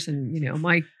members and,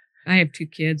 I have 2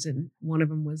 kids and one of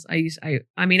them was, I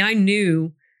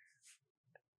knew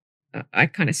I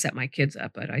kind of set my kids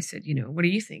up, but I said, what do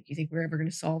you think? You think we're ever going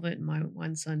to solve it? And my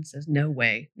one son says, no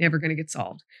way, never going to get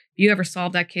solved. If you ever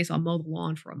solve that case, I'll mow the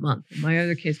lawn for a month. And my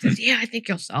other kid says, yeah, I think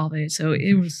you'll solve it. So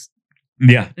it was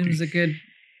a good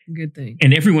thing.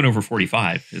 And everyone over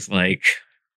 45 is like,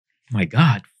 my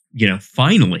God,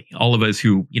 finally, all of us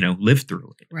who, lived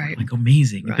through it. Right. Like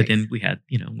amazing. Right. But then we had,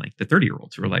 like the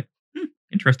 30-year-olds who were like,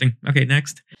 interesting. Okay,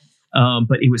 next.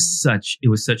 But it was such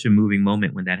a moving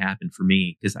moment when that happened for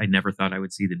me because I never thought I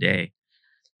would see the day.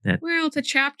 Well, it's a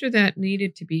chapter that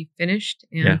needed to be finished,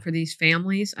 and for these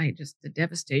families, the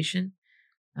devastation.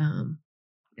 I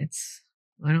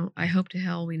hope to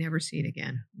hell we never see it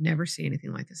again. Never see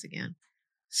anything like this again.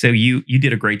 So you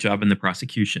did a great job in the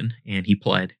prosecution, and he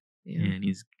pled. Yeah. And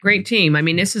he's great team. I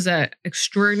mean, this is a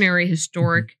extraordinary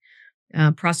historic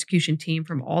prosecution team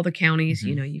from all the counties.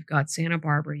 You've got Santa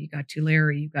Barbara, you've got Tulare,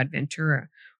 you've got Ventura,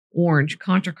 Orange,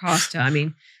 Contra Costa. I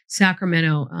mean,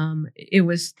 Sacramento. It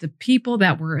was the people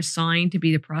that were assigned to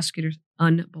be the prosecutors,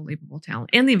 unbelievable talent,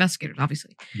 and the investigators,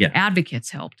 obviously. Yeah,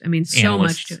 advocates helped. I mean, so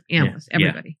much. Analysts,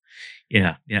 everybody.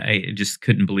 Yeah. I just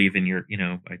couldn't believe in your.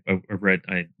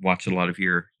 I watched a lot of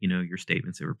your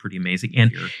statements. They were pretty amazing,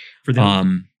 and for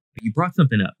them. You brought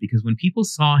something up because when people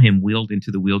saw him wheeled into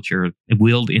the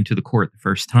court the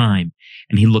first time,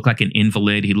 and he looked like an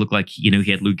invalid, he looked like, he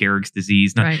had Lou Gehrig's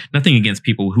disease. Nothing against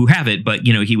people who have it, but,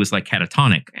 he was like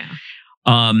catatonic. Yeah.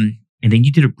 And then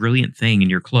you did a brilliant thing in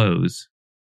your close,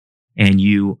 and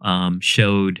you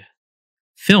showed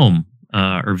film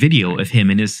or video of him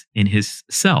in his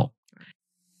cell.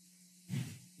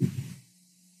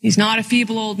 He's not a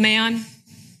feeble old man,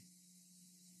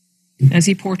 as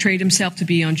he portrayed himself to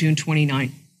be on June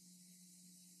 29.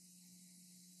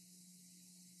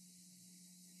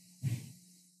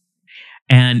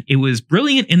 And it was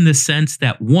brilliant in the sense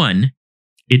that, one,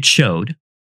 it showed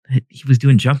that he was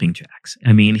doing jumping jacks.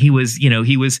 I mean, he was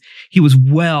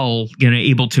well,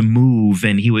 able to move,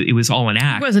 and it was all an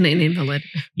act. He wasn't an invalid.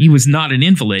 He was not an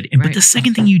invalid. But the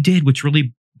second thing you did, which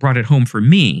really brought it home for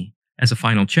me as a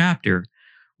final chapter,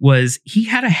 was he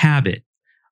had a habit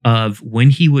of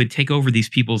when he would take over these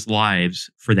people's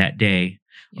lives for that day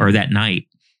or that night,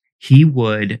 he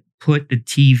would put the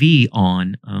TV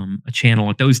on a channel.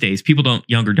 At those days,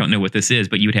 younger don't know what this is,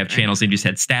 but you would have channels and you just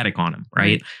had static on them,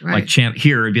 right? Like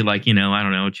here it'd be like, I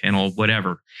don't know, channel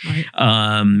whatever,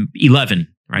 11,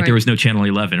 right? There was no channel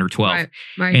 11 or 12.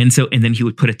 Right. And then he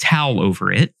would put a towel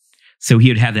over it. So he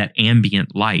would have that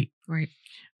ambient light. Right.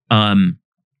 And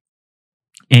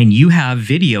you have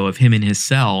video of him in his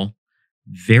cell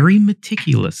very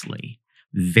meticulously,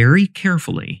 very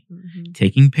carefully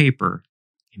taking paper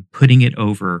and putting it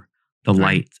over the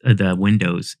light, the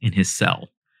windows in his cell.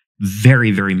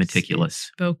 Very, very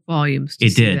meticulous. Spoke volumes.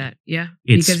 It did. That. Yeah.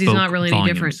 Because he's not really any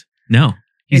different. No,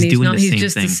 He's and doing not, the he's same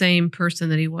just thing. the same person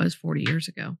that he was 40 years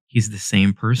ago. He's the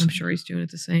same person. I'm sure he's doing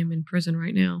it the same in prison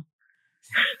right now.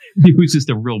 It was just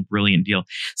a real brilliant deal.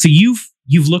 So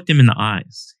you've looked him in the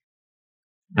eyes.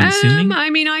 I'm assuming. I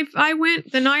mean, I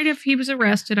went the night of he was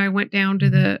arrested. I went down to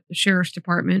the sheriff's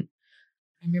department.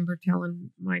 I remember telling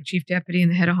my chief deputy and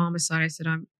the head of homicide, I said,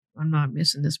 I'm not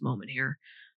missing this moment here.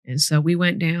 And so we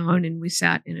went down and we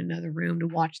sat in another room to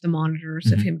watch the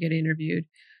monitors of Mhm. him get interviewed.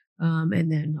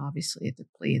 And then obviously at the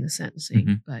plea and the sentencing.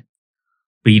 Mhm. But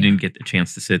But you Yeah. didn't get the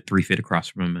chance to sit 3 feet across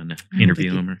from him and don't interview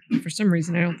think him, or for some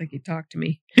reason, I don't think he talked to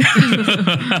me.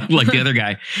 like the other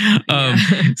guy. Yeah.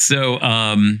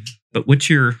 But what's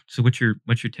your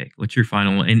take? What's your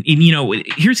final? And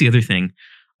here's the other thing.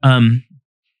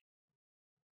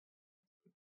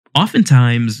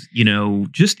 Oftentimes,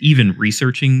 just even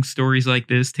researching stories like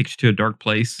this takes you to a dark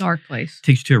place. Dark place.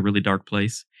 Takes you to a really dark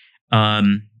place.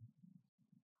 And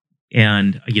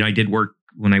I did work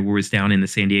when I was down in the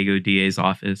San Diego DA's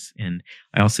office, and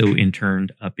I also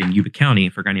interned up in Yuba County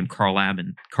for a guy named Carl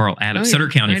Adams, Oh, yeah. Sutter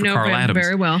County I for know Carl him Adams.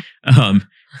 very well.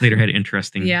 Later had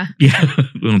interesting. Yeah. Yeah.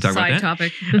 We won't talk Side about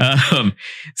that. topic.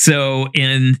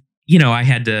 I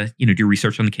had to, do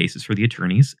research on the cases for the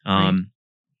attorneys. Right.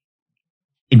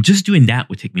 And just doing that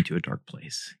would take me to a dark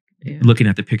place. Yeah. Looking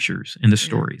at the pictures and the Yeah.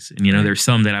 stories. And, Right. there's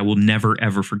some that I will never,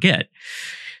 ever forget.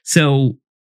 So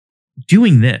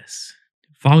doing this,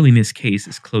 following this case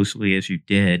as closely as you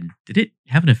did it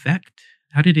have an effect?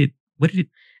 Did it do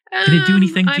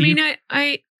anything to you?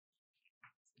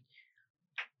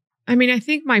 I mean, I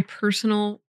think my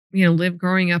personal,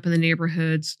 growing up in the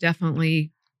neighborhoods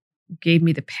definitely gave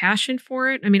me the passion for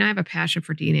it. I mean, I have a passion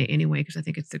for DNA anyway, because I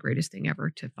think it's the greatest thing ever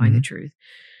to find the truth.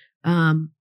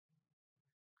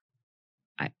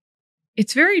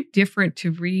 It's very different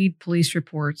to read police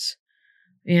reports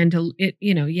and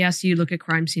yes, you look at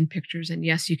crime scene pictures and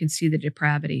yes, you can see the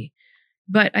depravity.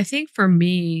 But I think for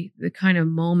me, the kind of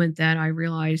moment that I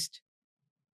realized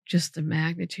just the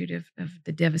magnitude of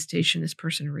the devastation this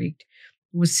person wreaked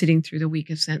was sitting through the week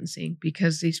of sentencing,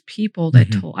 because these people that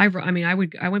Mhm. told, I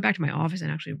went back to my office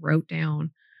and actually wrote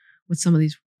down what some of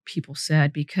these people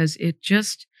said, because it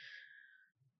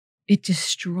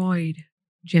destroyed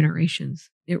generations.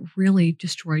 It really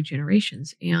destroyed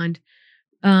generations. And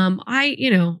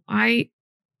I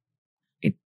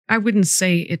wouldn't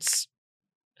say it's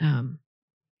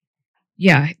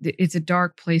it's a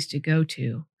dark place to go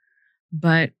to,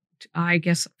 but I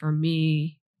guess for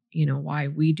me, why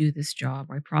we do this job,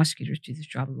 why prosecutors do this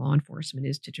job in law enforcement,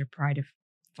 is to try to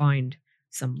find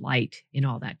some light in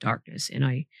all that darkness.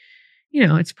 And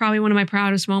it's probably one of my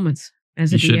proudest moments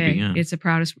as a It should DA. be, yeah.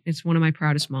 It's one of my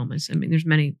proudest moments. I mean, there's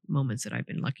many moments that I've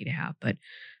been lucky to have, but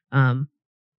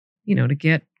to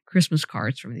get Christmas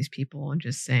cards from these people and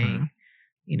just saying,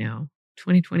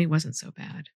 2020 wasn't so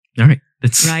bad. All right.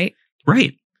 That's Right.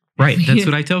 Right. That's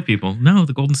what I tell people. No,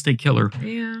 the Golden State Killer.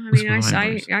 Yeah. I was mean, one of my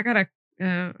advice.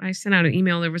 I sent out an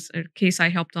email. There was a case I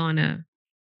helped on,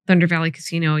 Thunder Valley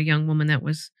Casino, a young woman that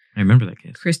was I remember that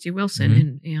case. Christy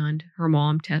Wilson, Mm-hmm. and her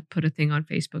mom put a thing on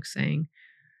Facebook saying,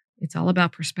 it's all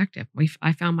about perspective.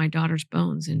 I found my daughter's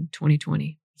bones in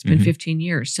 2020. It's been Mhm. 15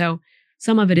 years. So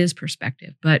some of it is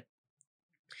perspective, but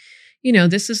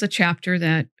this is a chapter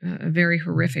a very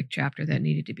horrific chapter that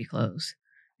needed to be closed.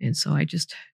 And so I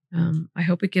just, I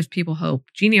hope it gives people hope.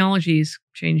 Genealogy is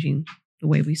changing the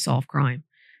way we solve crime.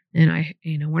 And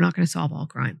we're not going to solve all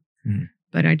crime,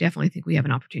 but I definitely think we have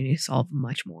an opportunity to solve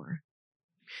much more.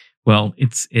 Well,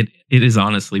 it has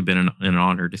honestly been an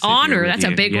honor to sit here Honor, with that's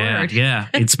a you. big Yeah, word. Yeah,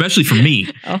 especially for me.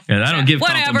 Oh, And I don't give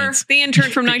whatever. compliments. The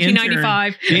intern from The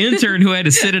 1995. The intern who had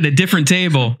to sit at a different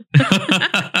table.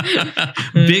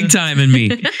 Big time in me.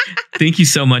 Thank you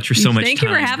so much for so much time. Thank you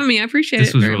for having me. I appreciate it.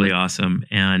 This was very really much. awesome.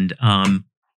 And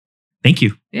thank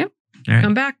you. Yep. All right.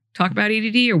 Come back, talk about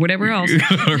EDD or whatever else.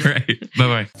 All right.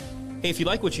 Bye-bye. Hey, if you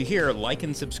like what you hear, like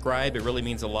and subscribe. It really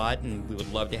means a lot, and we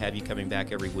would love to have you coming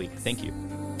back every week. Thank you.